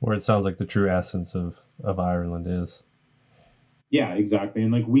sure. Where it sounds like the true essence of Ireland is. Yeah, exactly.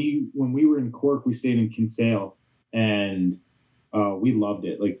 And like when we were in Cork, we stayed in Kinsale, and we loved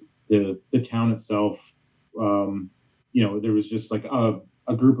it. Like the town itself, there was just like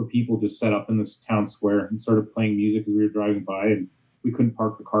a group of people just set up in this town square and started playing music as we were driving by, and we couldn't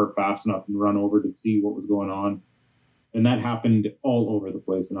park the car fast enough and run over to see what was going on. And that happened all over the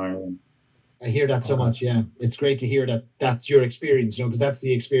place in Ireland. I hear that so much. Yeah, it's great to hear that that's your experience, because that's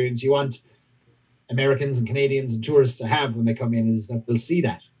the experience you want Americans and Canadians and tourists to have when they come in, is that they'll see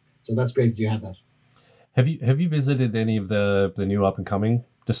that. So that's great that you had that. Have you visited any of the new up and coming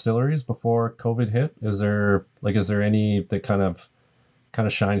distilleries before COVID hit? Is there any that kind of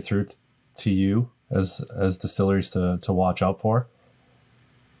shine through to you as distilleries to watch out for?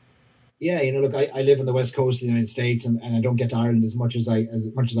 Yeah, look, I live on the west coast of the United States, and I don't get to Ireland as much as I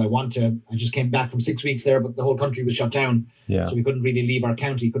want to. I just came back from 6 weeks there, but the whole country was shut down. Yeah. So we couldn't really leave our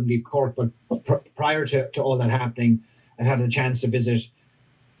county, couldn't leave Cork. But prior to all that happening, I had a chance to visit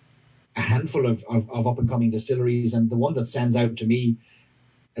a handful of up and coming distilleries, and the one that stands out to me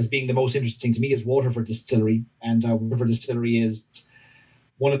as being the most interesting to me is Waterford Distillery. And Waterford Distillery is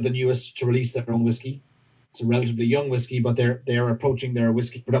one of the newest to release their own whiskey. It's a relatively young whiskey, but they're approaching their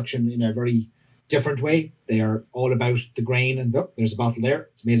whiskey production in a very different way. They are all about the grain, and look, there's a bottle there.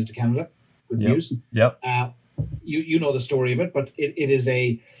 It's made it to Canada. Good news. Yep. You know the story of it, but it is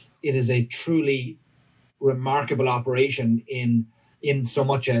a truly remarkable operation in so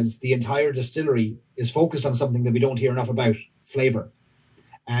much as the entire distillery is focused on something that we don't hear enough about: flavor.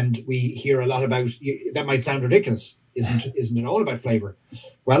 And we hear a lot about that. Might sound ridiculous. Isn't it all about flavor?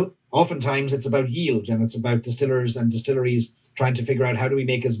 Well, oftentimes it's about yield, and it's about distillers and distilleries trying to figure out how do we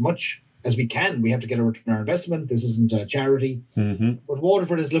make as much as we can. We have to get a return on our investment. This isn't a charity. Mm-hmm. But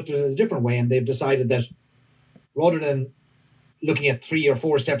Waterford has looked at it a different way, and they've decided that rather than looking at 3 or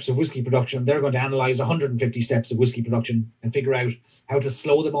 4 steps of whiskey production, they're going to analyze 150 steps of whiskey production and figure out how to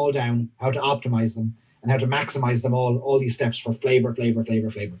slow them all down, how to optimize them, and how to maximize them all these steps for flavor.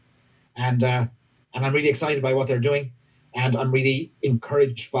 And I'm really excited by what they're doing. And I'm really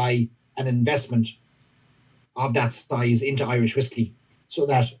encouraged by an investment of that size into Irish whiskey so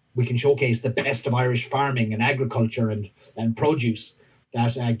that we can showcase the best of Irish farming and agriculture and produce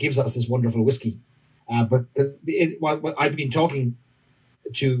that gives us this wonderful whiskey. But I've been talking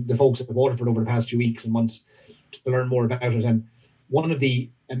to the folks at Waterford over the past 2 weeks and months to learn more about it. And one of the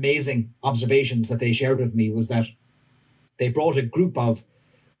amazing observations that they shared with me was that they brought a group of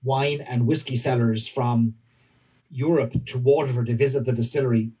wine and whiskey sellers from Europe to Waterford to visit the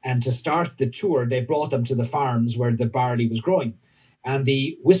distillery, and to start the tour they brought them to the farms where the barley was growing. And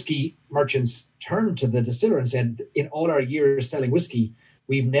the whiskey merchants turned to the distiller and said, in all our years selling whiskey,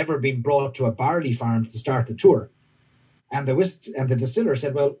 we've never been brought to a barley farm to start the tour. And the distiller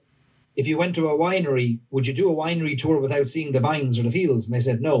said, well, if you went to a winery, would you do a winery tour without seeing the vines or the fields? And they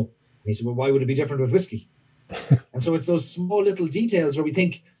said no. And he said, well, why would it be different with whiskey? And so it's those small little details where we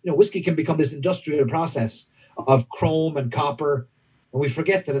think, whiskey can become this industrial process of chrome and copper, and we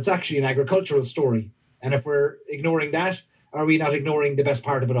forget that it's actually an agricultural story. And if we're ignoring that, are we not ignoring the best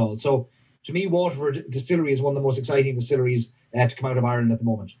part of it all? So to me, Waterford Distillery is one of the most exciting distilleries to come out of Ireland at the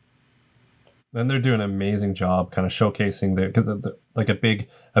moment. And they're doing an amazing job kind of showcasing like a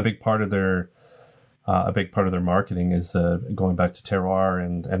big part of their marketing is going back to terroir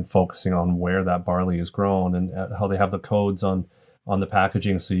and focusing on where that barley is grown, and how they have the codes on the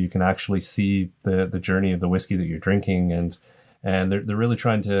packaging so you can actually see the journey of the whiskey that you're drinking, and they're really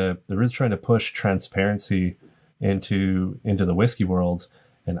trying to push transparency into the whiskey world.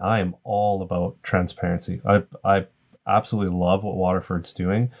 And I am all about transparency. I absolutely love what Waterford's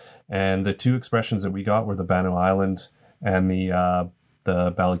doing, and the 2 expressions that we got were the Bannow Island and the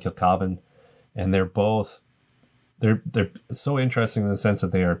Ballykilcabin. And they're so interesting in the sense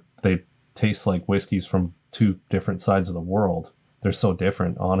that they taste like whiskeys from 2 different sides of the world. They're so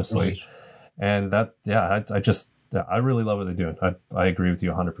different, honestly. Right. And I really love what they're doing. I agree with you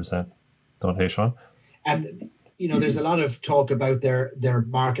 100%. Don't, hey, Sean. And there's a lot of talk about their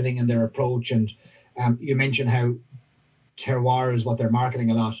marketing and their approach, and you mentioned how terroir is what they're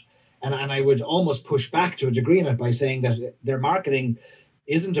marketing a lot, and I would almost push back to a degree in it by saying that their marketing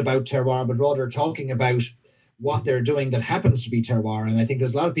isn't about terroir, but rather talking about what they're doing that happens to be terroir. And I think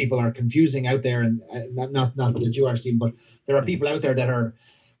there's a lot of people are confusing out there, and not that you are, Steve, but there are people out there that are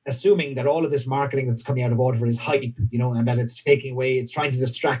assuming that all of this marketing that's coming out of Waterford is hype, and that it's taking away, it's trying to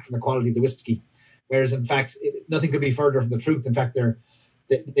distract from the quality of the whiskey. Whereas, in fact, nothing could be further from the truth. In fact,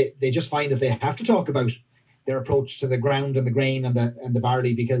 they just find that they have to talk about their approach to the ground and the grain and the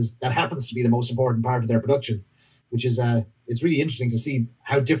barley, because that happens to be the most important part of their production, which is it's really interesting to see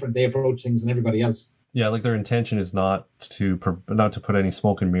how different they approach things than everybody else. Yeah, like their intention is not to put any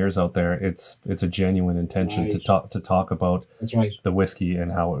smoke and mirrors out there. It's a genuine intention to talk about That's right. the whiskey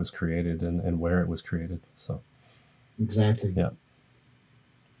and how it was created and where it was created. So exactly. Yeah.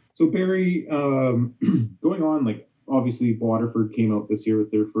 So Barry, going on, like obviously Waterford came out this year with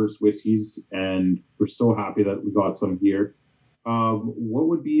their first whiskeys, and we're so happy that we got some here. What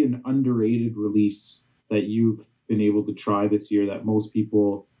would be an underrated release that you've been able to try this year that most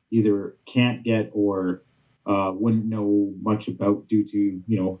people either can't get or wouldn't know much about due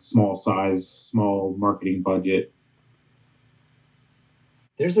to small size, small marketing budget?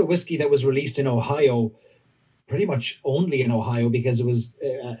 There's a whiskey that was released in Ohio, pretty much only in Ohio, because it was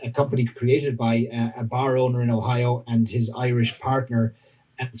a company created by a bar owner in Ohio and his Irish partner,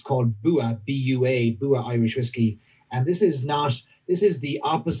 and it's called Bua, B-U-A, Bua Irish Whiskey. And this is the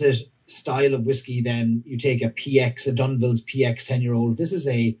opposite style of whiskey than you take a PX, a Dunville's PX 10-year-old. This is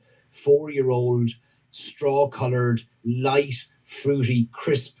a 4-year-old, straw-colored, light, fruity,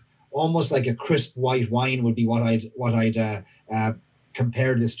 crisp, almost like a crisp white wine would be what I'd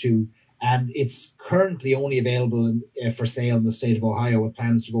compare this to. And it's currently only available for sale in the state of Ohio, with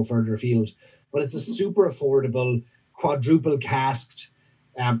plans to go further afield. But it's a super affordable, quadruple casked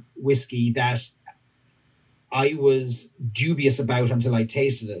whiskey that I was dubious about until I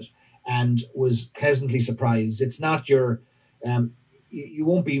tasted it, and was pleasantly surprised. It's not your, you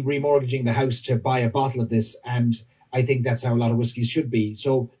won't be remortgaging the house to buy a bottle of this, and I think that's how a lot of whiskeys should be.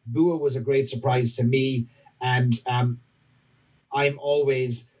 So Bua was a great surprise to me, and I'm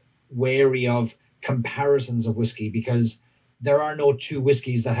always wary of comparisons of whiskey, because there are no two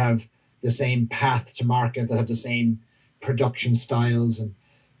whiskeys that have the same path to market, that have the same production styles. And,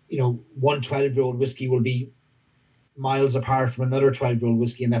 one 12-year-old whiskey will be miles apart from another 12-year-old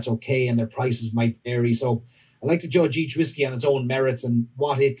whiskey, and that's okay, and their prices might vary. So I like to judge each whiskey on its own merits and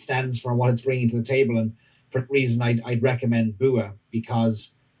what it stands for and what it's bringing to the table. And for that reason, I'd recommend Bua,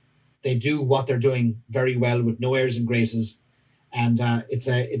 because they do what they're doing very well with no airs and graces. And I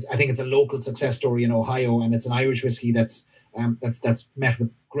think it's a local success story in Ohio, and it's an Irish whiskey that's met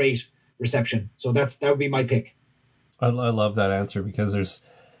with great reception. So that would be my pick. I love that answer, because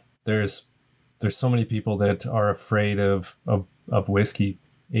there's so many people that are afraid of whiskey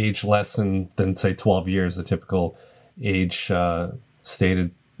aged less than say 12 years, the typical age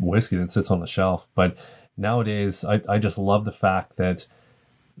stated whiskey that sits on the shelf. But nowadays, I just love the fact that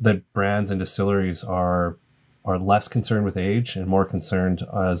brands and distilleries are less concerned with age and more concerned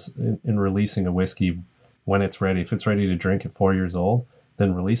as in releasing a whiskey when it's ready. If it's ready to drink at 4 years old,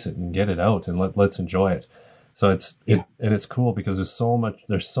 then release it and get it out and let's enjoy it. So it's cool, because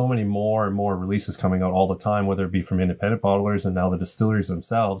there's so many more and more releases coming out all the time, whether it be from independent bottlers and now the distilleries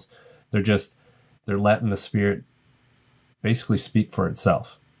themselves. They're letting the spirit basically speak for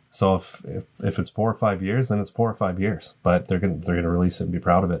itself. So if it's 4 or 5 years, then it's 4 or 5 years, but they're gonna release it and be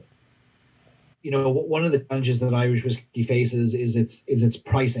proud of it. One of the challenges that Irish whiskey faces is its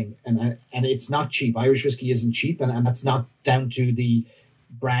pricing, and it's not cheap. Irish whiskey isn't cheap, and that's not down to the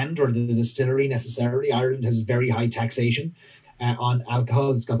brand or the distillery necessarily. Ireland has very high taxation on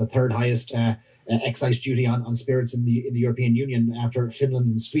alcohol. It's got the third highest excise duty on spirits in the European Union, after Finland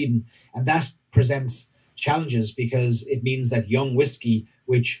and Sweden, and that presents challenges, because it means that young whiskey,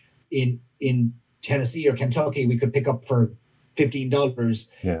 which in Tennessee or Kentucky we could pick up for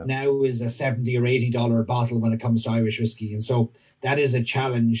 $15, now is a $70 or $80 bottle when it comes to Irish whiskey. And so that is a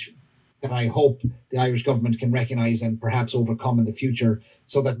challenge that I hope the Irish government can recognise and perhaps overcome in the future,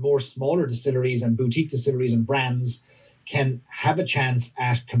 so that more smaller distilleries and boutique distilleries and brands can have a chance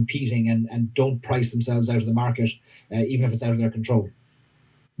at competing and don't price themselves out of the market, even if it's out of their control.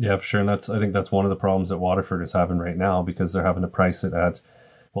 Yeah, for sure. And I think that's one of the problems that Waterford is having right now, because they're having to price it at,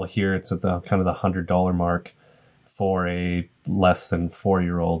 well, here it's at the kind of the $100 mark for a less than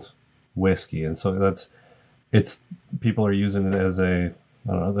 4-year-old whiskey. And so people are using it as I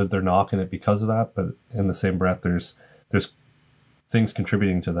don't know, they're knocking it because of that, but in the same breath, there's things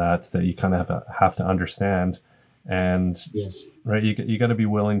contributing to that you kind of have to understand. And Yes. right, you got to be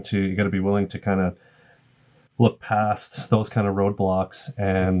willing to kind of look past those kind of roadblocks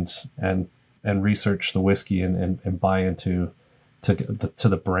and research the whiskey and buy into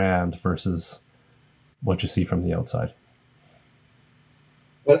the brand versus what you see from the outside.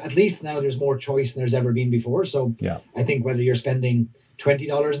 Well, at least now there's more choice than there's ever been before. So Yeah. I think whether you're spending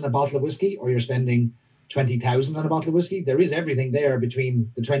 $20 on a bottle of whiskey or you're spending 20,000 on a bottle of whiskey, there is everything there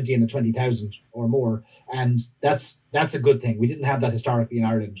between the 20 and the 20,000 or more. And that's a good thing. We didn't have that historically in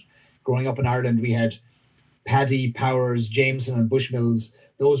Ireland. Growing up in Ireland, we had Paddy, Powers, Jameson, and Bushmills.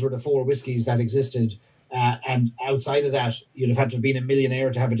 Those were the four whiskies that existed. And outside of that, you'd have had to have been a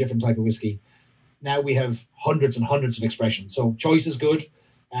millionaire to have a different type of whiskey. Now we have hundreds and hundreds of expressions. So choice is good,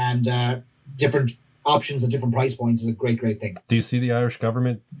 and different options at different price points is a great, great thing. Do you see the Irish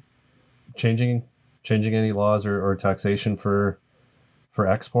government changing any laws or taxation for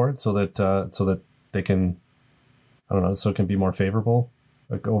export so that they can, I don't know, so it can be more favorable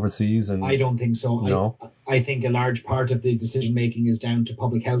like overseas? And I don't think so. No. I think a large part of the decision making is down to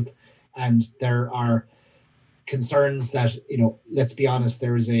public health, and there are concerns that, let's be honest,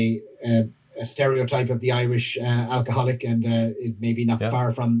 there is a stereotype of the Irish alcoholic, and it may be not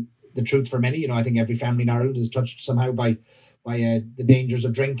far from the truth for many. I think every family in Ireland is touched somehow by the dangers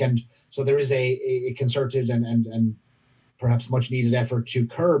of drink, and so there is a concerted and perhaps much needed effort to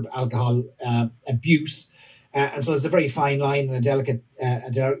curb alcohol abuse, and so it's a very fine line and a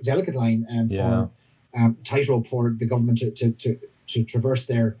delicate line for tightrope for the government to traverse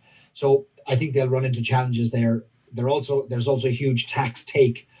there. So I think they'll run into challenges there. There's also a huge tax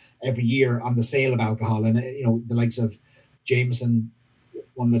take every year on the sale of alcohol, and the likes of Jameson,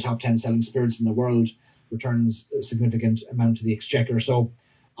 one of the top 10 selling spirits in the world, returns a significant amount to the exchequer. So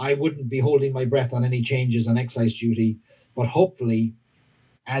I wouldn't be holding my breath on any changes on excise duty, but hopefully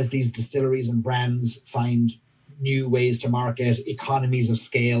as these distilleries and brands find new ways to market, economies of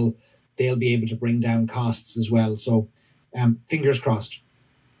scale, they'll be able to bring down costs as well. So fingers crossed.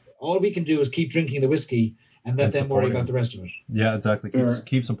 All we can do is keep drinking the whiskey and let them worry about the rest of it. Yeah, exactly.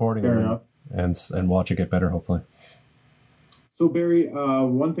 Keep supporting them and watch it get better, hopefully. So, Barry,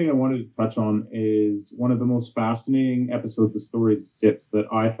 one thing I wanted to touch on is one of the most fascinating episodes of Stories of Sips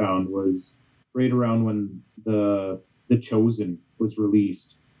that I found was right around when the Chosen was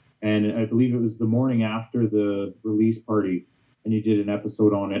released. And I believe it was the morning after the release party, and you did an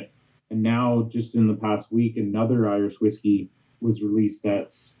episode on it. And now, just in the past week, another Irish whiskey was released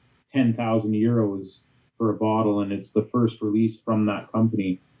that's 10,000 euros for a bottle, and it's the first release from that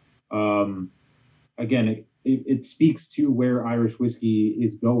company. Again, it speaks to where Irish whiskey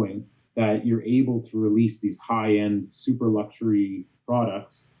is going, that you're able to release these high-end, super luxury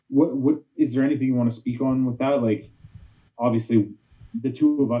products. What is there anything you want to speak on with that? Like, obviously, the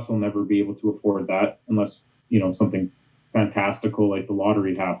two of us will never be able to afford that unless, something fantastical like the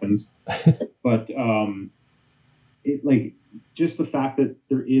lottery happens. But just the fact that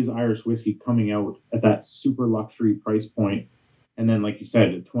there is Irish whiskey coming out at that super luxury price point, and then, like you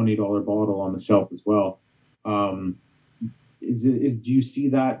said, a $20 bottle on the shelf as well. Do you see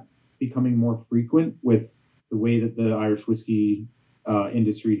that becoming more frequent with the way that the Irish whiskey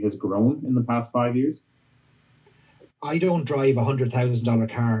industry has grown in the past 5 years? I don't drive a $100,000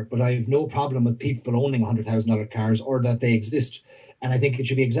 car, but I have no problem with people owning $100,000 cars, or that they exist. And I think it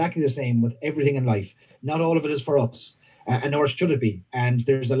should be exactly the same with everything in life. Not all of it is for us, and nor should it be. And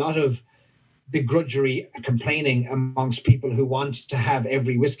there's a lot of begrudgery complaining amongst people who want to have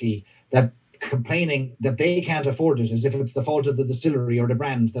every whiskey, that complaining that they can't afford it, as if it's the fault of the distillery or the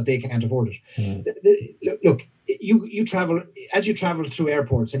brand that they can't afford it. Look, you travel through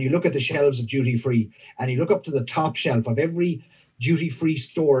airports and you look at the shelves of duty free, and you look up to the top shelf of every duty free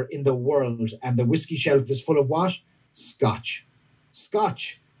store in the world, and the whiskey shelf is full of what? Scotch.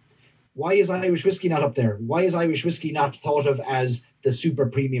 Why is Irish whiskey not up there? Why is Irish whiskey not thought of as the super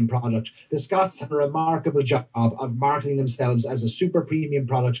premium product? The Scots have a remarkable job of marketing themselves as a super premium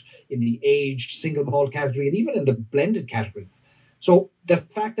product in the aged single malt category, and even in the blended category. So the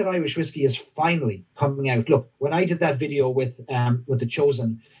fact that Irish whiskey is finally coming out. Look, when I did that video with the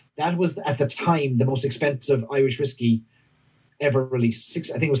Chosen, that was at the time the most expensive Irish whiskey ever released.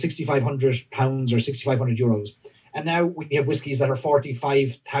 I think it was £6,500 or €6,500. And now we have whiskies that are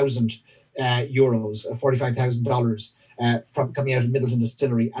 45,000 euros, $45,000 from coming out of Middleton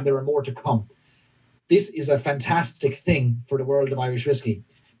Distillery, and there are more to come. This is a fantastic thing for the world of Irish whiskey,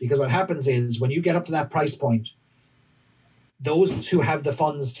 because what happens is when you get up to that price point, those who have the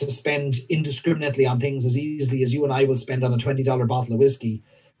funds to spend indiscriminately on things as easily as you and I will spend on a $20 bottle of whiskey,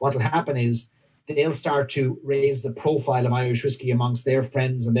 what will happen is they'll start to raise the profile of Irish whiskey amongst their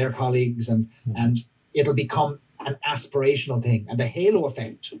friends and their colleagues, and it'll become an aspirational thing. And the halo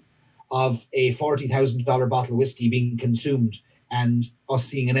effect of a $40,000 bottle of whiskey being consumed and us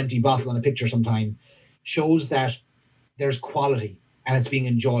seeing an empty bottle in a picture sometime shows that there's quality and it's being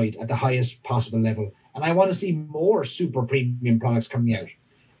enjoyed at the highest possible level. And I want to see more super premium products coming out.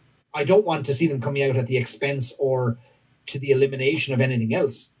 I don't want to see them coming out at the expense or to the elimination of anything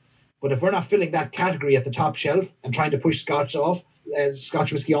else. But if we're not filling that category at the top shelf and trying to push Scotch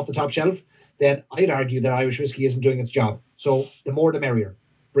whiskey off the top shelf, then I'd argue that Irish whiskey isn't doing its job. So the more the merrier.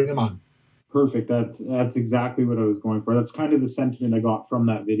 Bring them on. Perfect. That's exactly what I was going for. That's kind of the sentiment I got from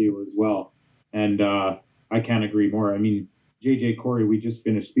that video as well. And I can't agree more. I mean, JJ Corey, we just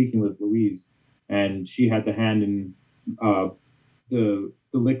finished speaking with Louise, and she had the hand in the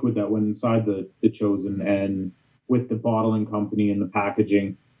liquid that went inside the Chosen, and with the bottling company and the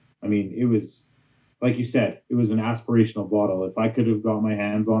packaging. I mean, it was, like you said, it was an aspirational bottle. If I could have got my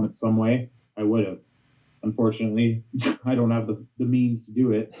hands on it some way, I would have. Unfortunately, I don't have the means to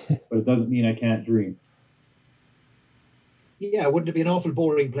do it, but it doesn't mean I can't dream. Yeah, wouldn't it be an awful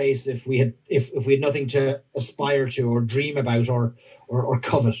boring place if we had nothing to aspire to or dream about or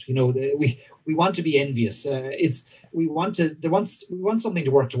covet? You know, we want to be envious. We want something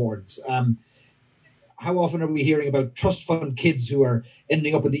to work towards. How often are we hearing about trust fund kids who are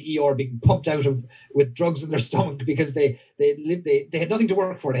ending up in the ER being pumped out with drugs in their stomach because they had nothing to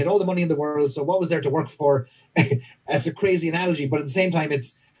work for. They had all the money in the world. So what was there to work for? That's a crazy analogy, but at the same time,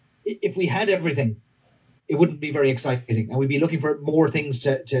 it's if we had everything, it wouldn't be very exciting, and we'd be looking for more things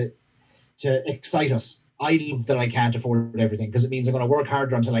to excite us. I love that I can't afford everything because it means I'm going to work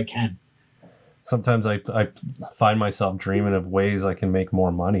harder until I can. Sometimes I find myself dreaming of ways I can make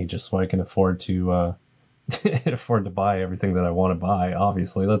more money just so I can afford to buy everything that I want to buy.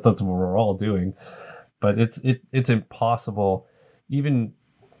 Obviously, that's what we're all doing, but it's impossible, even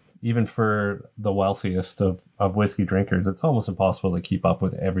for the wealthiest of whiskey drinkers. It's almost impossible to keep up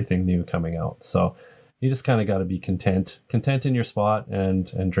with everything new coming out. So you just kind of got to be content in your spot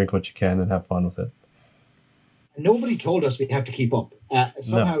and drink what you can and have fun with it. Nobody told us we have to keep up.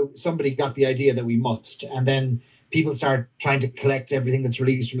 Somehow somebody got the idea that we must, and then people start trying to collect everything that's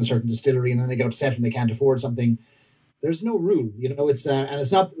released from a certain distillery, and then they get upset when they can't afford something. There's no rule, you know. It's and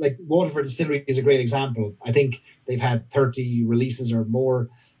it's not like Waterford Distillery is a great example. I think they've had 30 releases or more,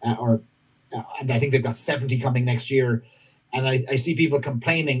 and I think they've got 70 coming next year. And I see people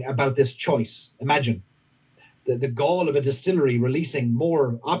complaining about this choice. Imagine the gall of a distillery releasing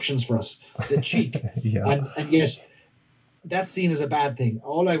more options for us, the cheek. Yeah. And yet that's seen as a bad thing.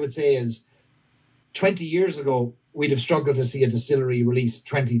 All I would say is 20 years ago, we'd have struggled to see a distillery release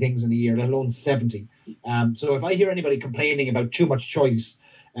 20 things in a year, let alone 70. So if I hear anybody complaining about too much choice,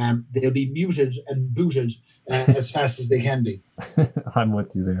 they'll be muted and booted as fast as they can be. I'm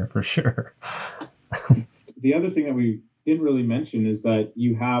with you there for sure. The other thing that we didn't really mention is that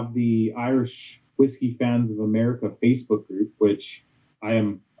you have the Irish Whiskey Fans of America Facebook group, which I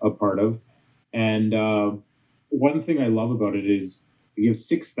am a part of. And one thing I love about it is you have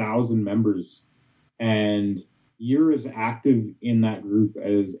 6,000 members, and you're as active in that group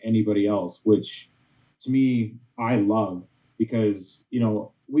as anybody else, which to me, I love, because, you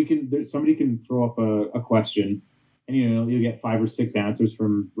know, somebody can throw up a question and, you know, you get 5 or 6 answers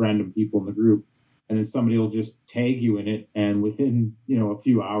from random people in the group. And then somebody will just tag you in it. And within, you know, a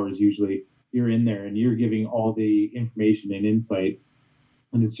few hours, usually you're in there and you're giving all the information and insight.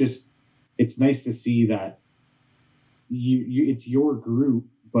 And it's nice to see that it's your group,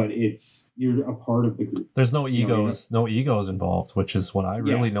 but you're a part of the group. There's no egos, no egos involved, which is what I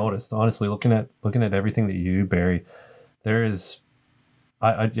really noticed. Honestly, looking at everything that you do, Barry, there is,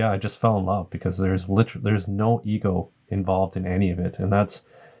 I just fell in love because there's no ego involved in any of it. And that's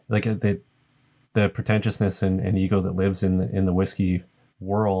like the pretentiousness and ego that lives in the whiskey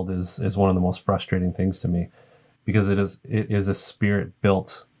world is one of the most frustrating things to me, because it is a spirit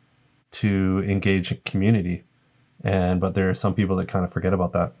built to engage community, but there are some people that kind of forget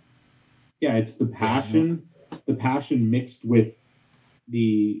about that. Yeah, it's the passion mixed with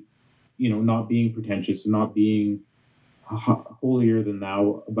the, you know, not being pretentious and not being holier than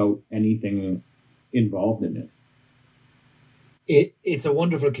thou about anything involved in it. It's a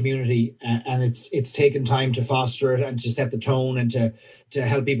wonderful community, and it's taken time to foster it and to set the tone and to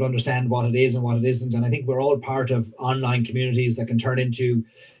help people understand what it is and what it isn't. And I think we're all part of online communities that can turn into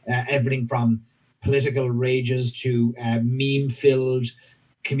everything from political rages to meme-filled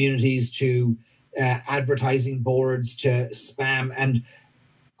communities to advertising boards to spam. And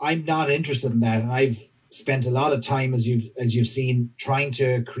I'm not interested in that. And spent a lot of time, as you've seen, trying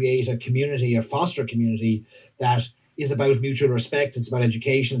to create a community, or foster a community that is about mutual respect. It's about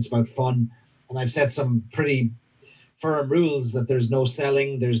education. It's about fun. And I've set some pretty firm rules that there's no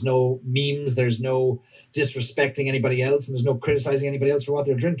selling, there's no memes, there's no disrespecting anybody else, and there's no criticizing anybody else for what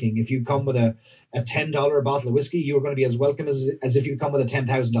they're drinking. If you come with a $10 bottle of whiskey, you're going to be as welcome as if you come with a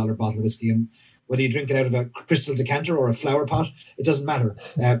 $10,000 bottle of whiskey. And whether you drink it out of a crystal decanter or a flower pot, it doesn't matter.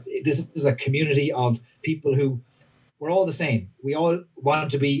 This is a community of people who, we're all the same. We all want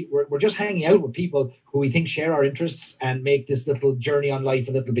to be, we're just hanging out with people who we think share our interests and make this little journey on life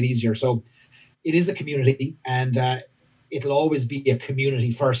a little bit easier. So it is a community, and it'll always be a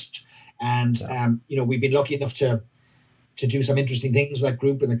community first. And, we've been lucky enough to do some interesting things with that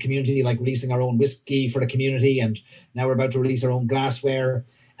group in the community, like releasing our own whiskey for the community. And now we're about to release our own glassware.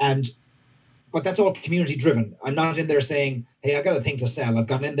 But that's all community driven. I'm not in there saying, hey, I got a thing to sell. I've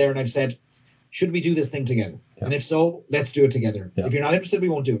gone in there and I've said, should we do this thing together? Yeah. And if so, let's do it together. Yeah. If you're not interested, we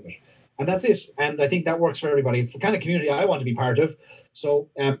won't do it. And that's it. And I think that works for everybody. It's the kind of community I want to be part of. So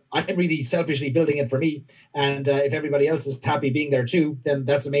I'm really selfishly building it for me. And if everybody else is happy being there too, then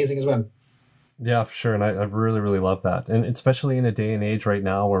that's amazing as well. Yeah, for sure. And I really, really love that. And especially in a day and age right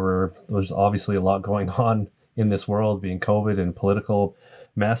now where there's obviously a lot going on in this world, being COVID and political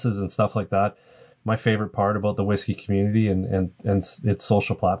messes and stuff like that. My favorite part about the whiskey community and its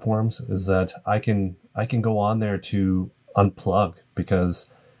social platforms is that I can go on there to unplug,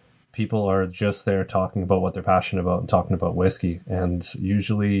 because people are just there talking about what they're passionate about and talking about whiskey. And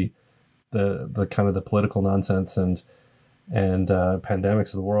usually the kind of the political nonsense and pandemics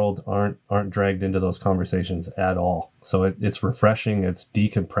of the world aren't dragged into those conversations at all. So it's refreshing, it's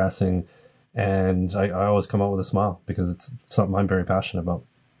decompressing, and I always come out with a smile because it's something I'm very passionate about.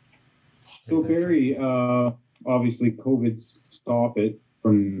 So Barry, obviously COVID's stop it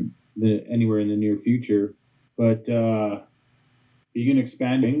from anywhere in the near future, but are you going to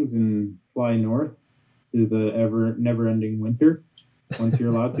expand things and fly north to the never-ending winter once you're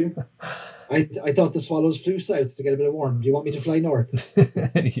allowed to? I thought the swallows flew south to get a bit of warm. Do you want me to fly north?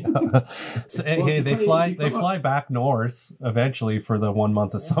 Yeah. So, hey, they fly back north eventually for the 1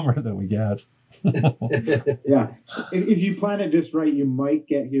 month of summer that we get. Yeah. If you plan it just right, you might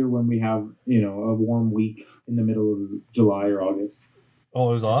get here when we have, a warm week in the middle of July or August. Oh,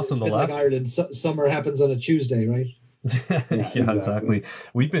 it was awesome. It's like Ireland. Summer happens on a Tuesday, right? Yeah, exactly.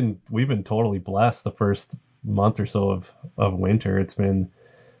 We've been totally blessed the first month or so of winter. It's been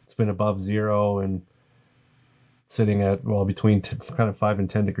above zero and sitting at, between kind of 5 and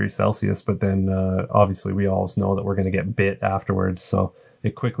 10 degrees Celsius. But then obviously we always know that we're going to get bit afterwards. So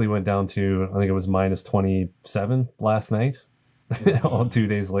it quickly went down to, I think it was minus 27 last night. 2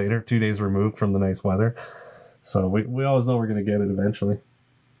 days later, 2 days removed from the nice weather. So we always know we're going to get it eventually.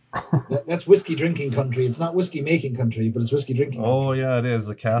 That's whiskey drinking country. It's not whiskey making country, but it's whiskey drinking country. Oh yeah, it is.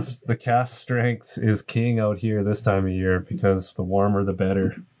 The cask strength is king out here this time of year, because the warmer the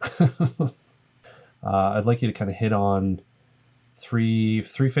better. I'd like you to kind of hit on three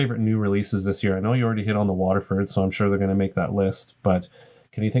favorite new releases this year. I know you already hit on the Waterford, so I'm sure they're going to make that list. But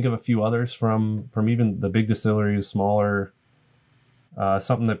can you think of a few others from even the big distilleries, smaller,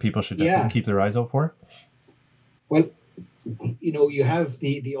 something that people should definitely keep their eyes out for? Well, you have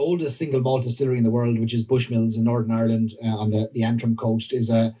the oldest single malt distillery in the world, which is Bushmills in Northern Ireland on the Antrim coast,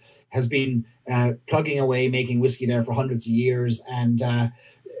 has been plugging away, making whiskey there for hundreds of years, and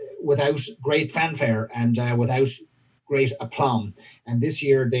without great fanfare and without great aplomb. And this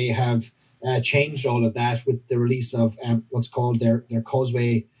year they have changed all of that with the release of what's called their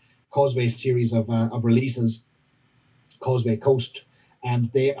Causeway series of releases, Causeway Coast, and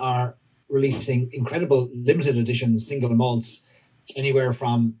they are releasing incredible limited edition single malts, anywhere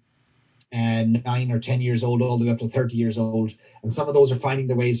from 9 or 10 years old all the way up to 30 years old. And some of those are finding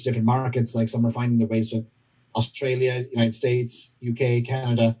their ways to different markets, like some are finding their ways to Australia, United States, UK,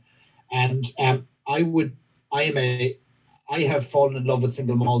 Canada. And I have fallen in love with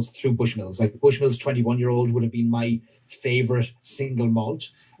single malts through Bushmills. Like Bushmills 21-year-old would have been my favorite single malt.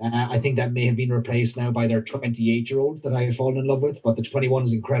 I think that may have been replaced now by their 28-year-old that I have fallen in love with, but the 21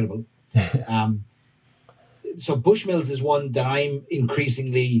 is incredible. So Bushmills is one that I'm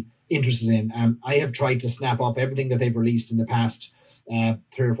increasingly interested in. I have tried to snap up everything that they've released in the past 3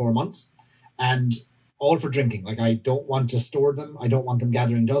 or 4 months, and all for drinking. Like, I don't want to store them. I don't want them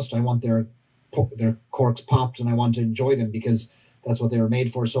gathering dust. I want their corks popped, and I want to enjoy them because that's what they were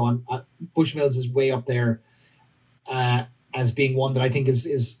made for. So Bushmills is way up there as being one that I think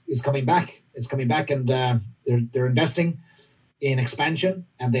is coming back. It's coming back, and they're investing in expansion,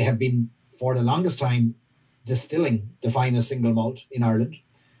 and they have been for the longest time distilling the finest single malt in Ireland.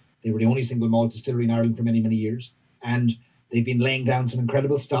 They were the only single malt distillery in Ireland for many, many years. And they've been laying down some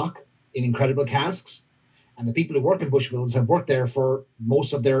incredible stock in incredible casks. And the people who work in Bushmills have worked there for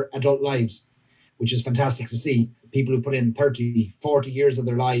most of their adult lives, which is fantastic to see. People who put in 30, 40 years of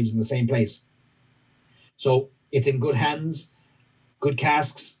their lives in the same place. So it's in good hands, good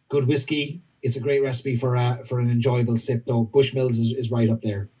casks, good whiskey. It's a great recipe for an enjoyable sip, though. Bushmills is right up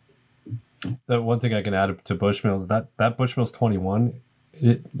there. The one thing I can add to Bushmills, that Bushmills 21,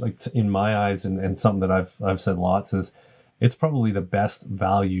 it, like, in my eyes, and something that I've said lots, is it's probably the best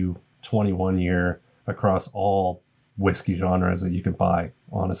value 21 year across all whiskey genres that you can buy.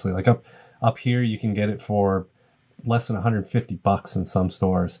 Honestly, like up here, you can get it for less than $150 in some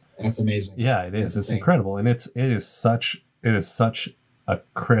stores. That's amazing. Yeah, it is. It's incredible, and it is such a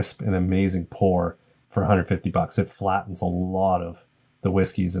crisp and amazing pour for $150. It flattens a lot of the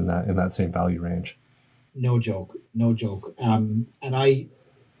whiskeys in that same value range. No joke. And I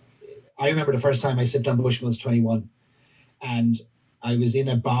remember the first time I sipped on Bushmills 21, and I was in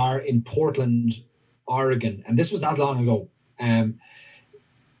a bar in Portland, Oregon, and this was not long ago.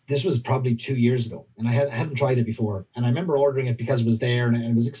 This was probably 2 years ago, and I hadn't tried it before. And I remember ordering it because it was there, and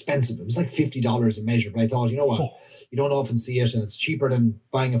it was expensive. It was like $50 a measure, but I thought, you know what? You don't often see it, and it's cheaper than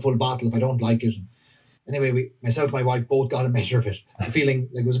buying a full bottle if I don't like it. Anyway, myself and my wife both got a measure of it, feeling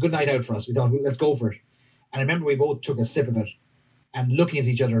like it was a good night out for us. We thought, well, let's go for it. And I remember we both took a sip of it and looking at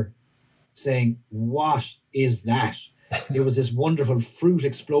each other saying, what is that? It was this wonderful fruit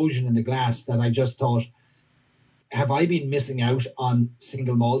explosion in the glass that I just thought, have I been missing out on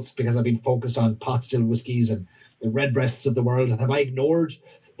single malts because I've been focused on pot still whiskies and the redbreasts of the world? And have I ignored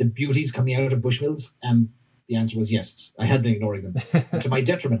the beauties coming out of Bushmills? The answer was yes. I had been ignoring them to my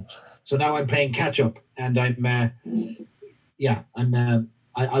detriment. So now I'm playing catch up, and I'll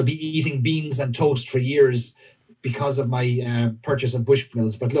be eating beans and toast for years because of my purchase of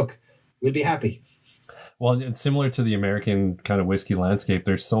Bushmills. But look, we'll be happy. Well, it's similar to the American kind of whiskey landscape.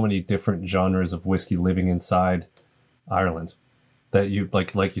 There's so many different genres of whiskey living inside Ireland that you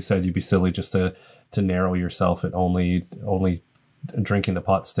like you said, you'd be silly just to narrow yourself at only drinking the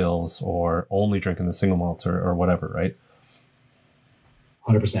pot stills or only drinking the single malts or whatever, right?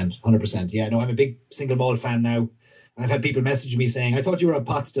 100%. Yeah, no, I'm a big single malt fan now. And I've had people message me saying, I thought you were a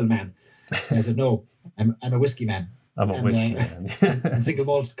pot still man. And I said, no, I'm a whiskey man. I'm a whiskey man. And single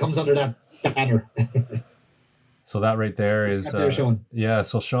malt comes under that banner. So that right there is Sean. Yeah,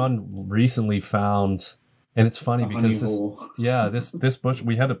 so Sean recently found, and it's funny because this bush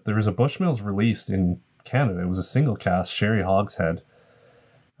there was a Bushmills released in Canada. It was a single cask sherry hogshead,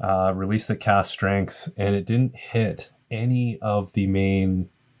 released at cask strength, and it didn't hit any of the main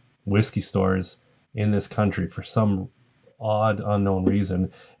whiskey stores in this country for some odd unknown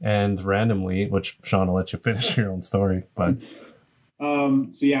reason. And randomly, which Sean, I'll let you finish your own story, but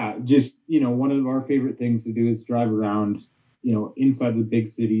so yeah, just, one of our favorite things to do is drive around, inside the big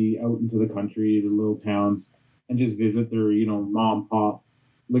city, out into the country, the little towns, and just visit their, mom and pop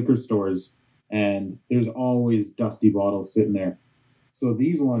liquor stores. And there's always dusty bottles sitting there. So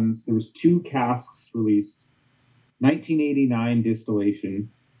these ones, there was 2 casks released, 1989 distillation.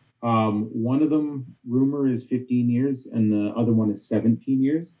 One of them, rumor, is 15 years, and the other one is 17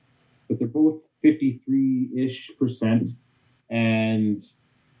 years. But they're both 53-ish%. And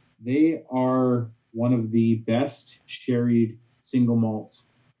they are one of the best sherried single malts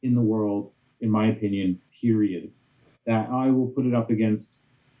in the world, in my opinion, period. That I will put it up against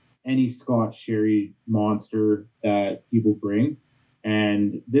any Scotch sherry monster that people bring.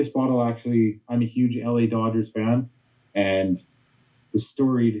 And this bottle, actually, I'm a huge LA Dodgers fan, and the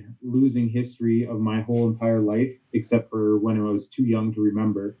storied losing history of my whole entire life, except for when I was too young to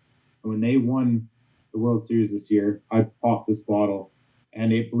remember. And when they won the World Series this year, I popped this bottle,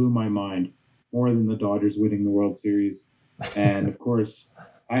 and it blew my mind more than the Dodgers winning the World Series. And of course,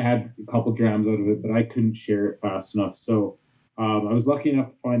 I had a couple drams out of it, but I couldn't share it fast enough. So I was lucky enough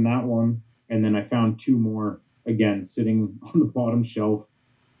to find that one, and then I found 2 more, again, sitting on the bottom shelf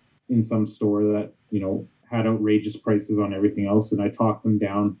in some store that, had outrageous prices on everything else, and I talked them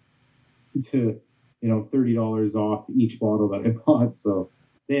down to, $30 off each bottle that I bought. So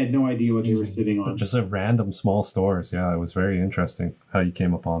they had no idea what they were sitting on. Just at random small stores. Yeah, it was very interesting how you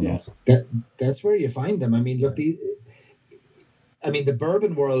came upon those. That's where you find them. I mean, look, the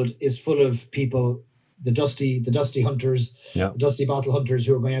bourbon world is full of people, the dusty hunters, the dusty bottle hunters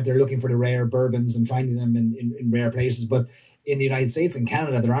who are going out there looking for the rare bourbons and finding them in rare places. But in the United States and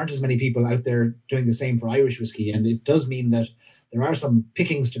Canada, there aren't as many people out there doing the same for Irish whiskey. And it does mean that there are some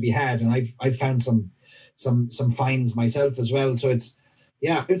pickings to be had. And I've found some finds myself as well. So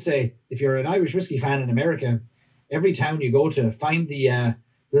I would say if you're an Irish whiskey fan in America, every town you go to, find the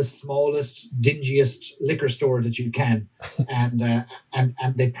the smallest, dingiest liquor store that you can, and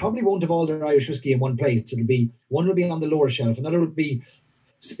they probably won't have all their Irish whiskey in one place. One will be on the lower shelf, another will be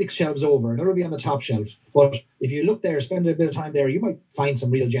 6 shelves over, another will be on the top shelf. But if you look there, spend a bit of time there, you might find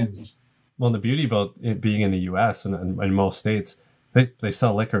some real gems. Well, the beauty about it being in the U.S. and in most states, they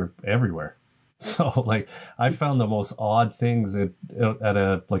sell liquor everywhere. So, like, I found the most odd things at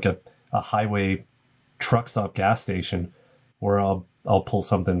a highway truck stop gas station, where I'll pull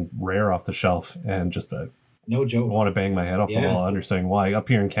something rare off the shelf and just no joke. I want to bang my head off the wall understanding why. Up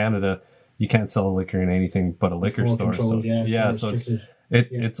here in Canada, you can't sell liquor in anything but a liquor store. So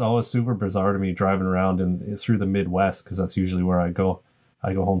it's always super bizarre to me driving around and through the Midwest, because that's usually where I go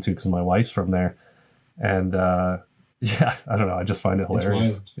home to, because my wife's from there. And I don't know, I just find it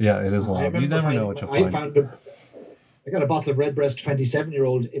hilarious. Yeah, it is wild. You never know what you'll find. I got a bottle of Redbreast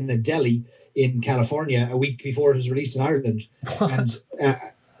 27-year-old in the deli in California a week before it was released in Ireland. What?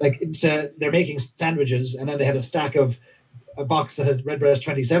 And they're making sandwiches, and then they had a box that had Redbreast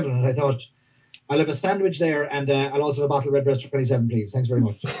 27, and I thought, I'll have a sandwich there, and I'll also have a bottle of Redbreast 27, please. Thanks very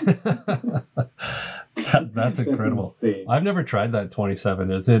much. That's incredible. I've never tried that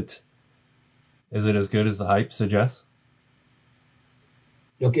 27. Is it as good as the hype suggests?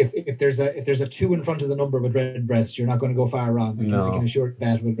 Look, if there's a 2 in front of the number with Redbreast, you're not going to go far wrong. I can assure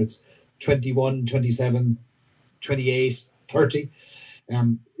that, whether it's 21, 27, 28, 30.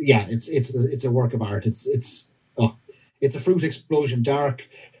 It's a work of art. It's a fruit explosion. Dark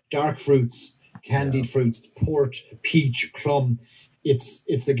fruits, candied fruits, port, peach, plum. It's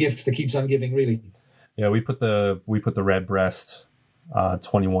the gift that keeps on giving, really. Yeah, we put the Redbreast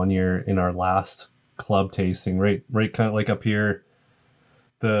 21 year in our last club tasting, right kind of like up here.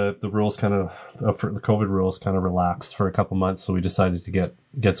 The rules for the COVID rules kind of relaxed for a couple months, so we decided to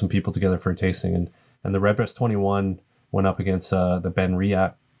get some people together for a tasting, and the Redbreast 21 went up against the Ben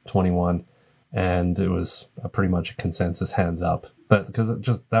Riach 21, and it was pretty much a consensus hands up. But because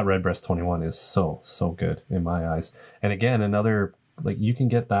just that Redbreast 21 is so good in my eyes, and again, another, like, you can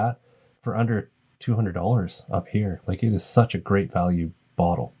get that for under $200 up here. Like, it is such a great value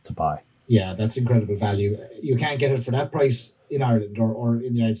bottle to buy. Yeah, that's incredible value. You can't get it for that price in Ireland or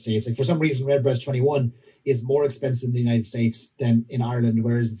in the United States. Like, for some reason, Redbreast 21 is more expensive in the United States than in Ireland,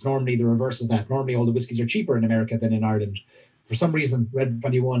 whereas it's normally the reverse of that. Normally, all the whiskies are cheaper in America than in Ireland. For some reason, Red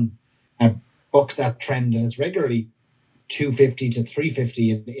 21 bucks that trend, and it's regularly $250 to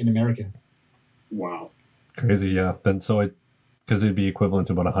 $350 in America. Wow, crazy. Yeah, then because it'd be equivalent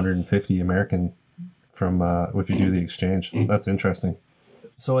to about 150 American from if you do the exchange. That's interesting.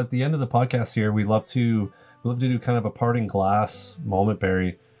 So at the end of the podcast here, we love to do kind of a parting glass moment,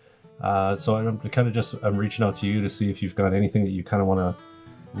 Barry. So I'm reaching out to you to see if you've got anything that you kind of want to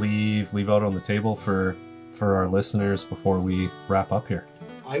leave out on the table for our listeners before we wrap up here.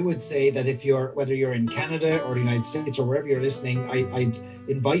 I would say that whether you're in Canada or the United States or wherever you're listening, I'd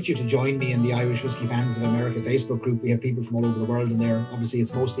invite you to join me in the Irish Whiskey Fans of America Facebook group. We have people from all over the world in there. Obviously,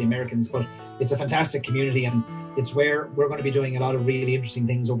 it's mostly Americans, but it's a fantastic community, and it's where we're going to be doing a lot of really interesting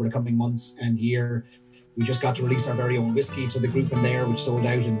things over the coming months and year. We just got to release our very own whiskey to the group in there, which sold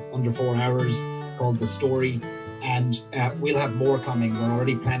out in under 4 hours, called The Story. And we'll have more coming. We're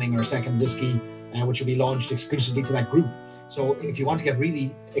already planning our second whiskey, which will be launched exclusively to that group. So if you want to get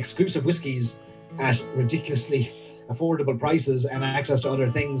really exclusive whiskies at ridiculously affordable prices and access to other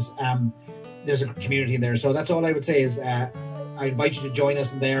things, there's a community in there. So that's all I would say is I invite you to join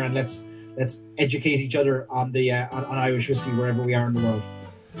us in there, and let's educate each other on on Irish whiskey wherever we are in the world.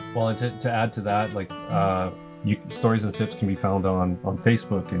 Well, and to add to that, like Stories and Sips can be found on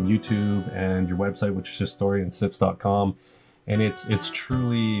Facebook and YouTube, and your website, which is just storyandsips.com, and it's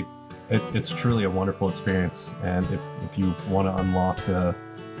truly a wonderful experience. And if you want to unlock the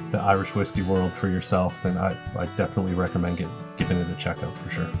Irish whiskey world for yourself, then I definitely recommend giving it a check out for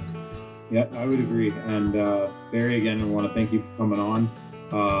sure. Yeah, I would agree. And Barry, again, I want to thank you for coming on.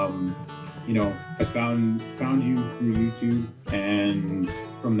 I found you through YouTube, and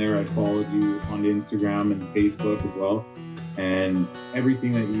from there I followed you on Instagram and Facebook as well. And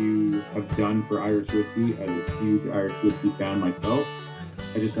everything that you have done for Irish whiskey, as a huge Irish whiskey fan myself,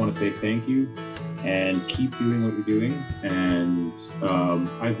 I just want to say thank you, and keep doing what you're doing. And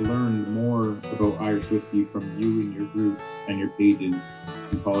I've learned more about Irish whiskey from you and your groups and your pages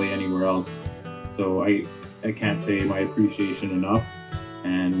than probably anywhere else. So I can't say my appreciation enough.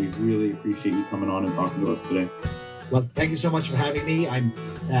 And we really appreciate you coming on and talking to us today. Well, thank you so much for having me. I'm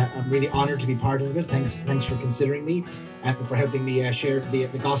really honored to be part of it. Thanks for considering me and for helping me share the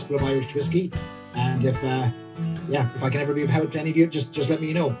gospel of Irish whiskey. And if I can ever be of help to any of you, just let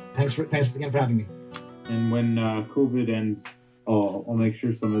me know. Thanks again for having me. And when COVID ends, I'll make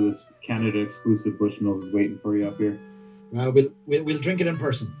sure some of this Canada exclusive Bushmills is waiting for you up here. Well, we'll drink it in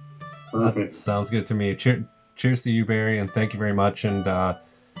person. Perfect. Sounds good to me. Cheers to you, Barry, and thank you very much. And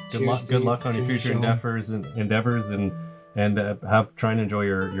good luck on your future endeavors, and try and enjoy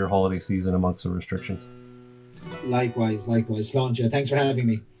your holiday season amongst the restrictions. Likewise. Sláinte. Thanks for having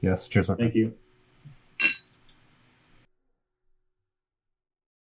me. Yes, cheers, my friend. Thank you.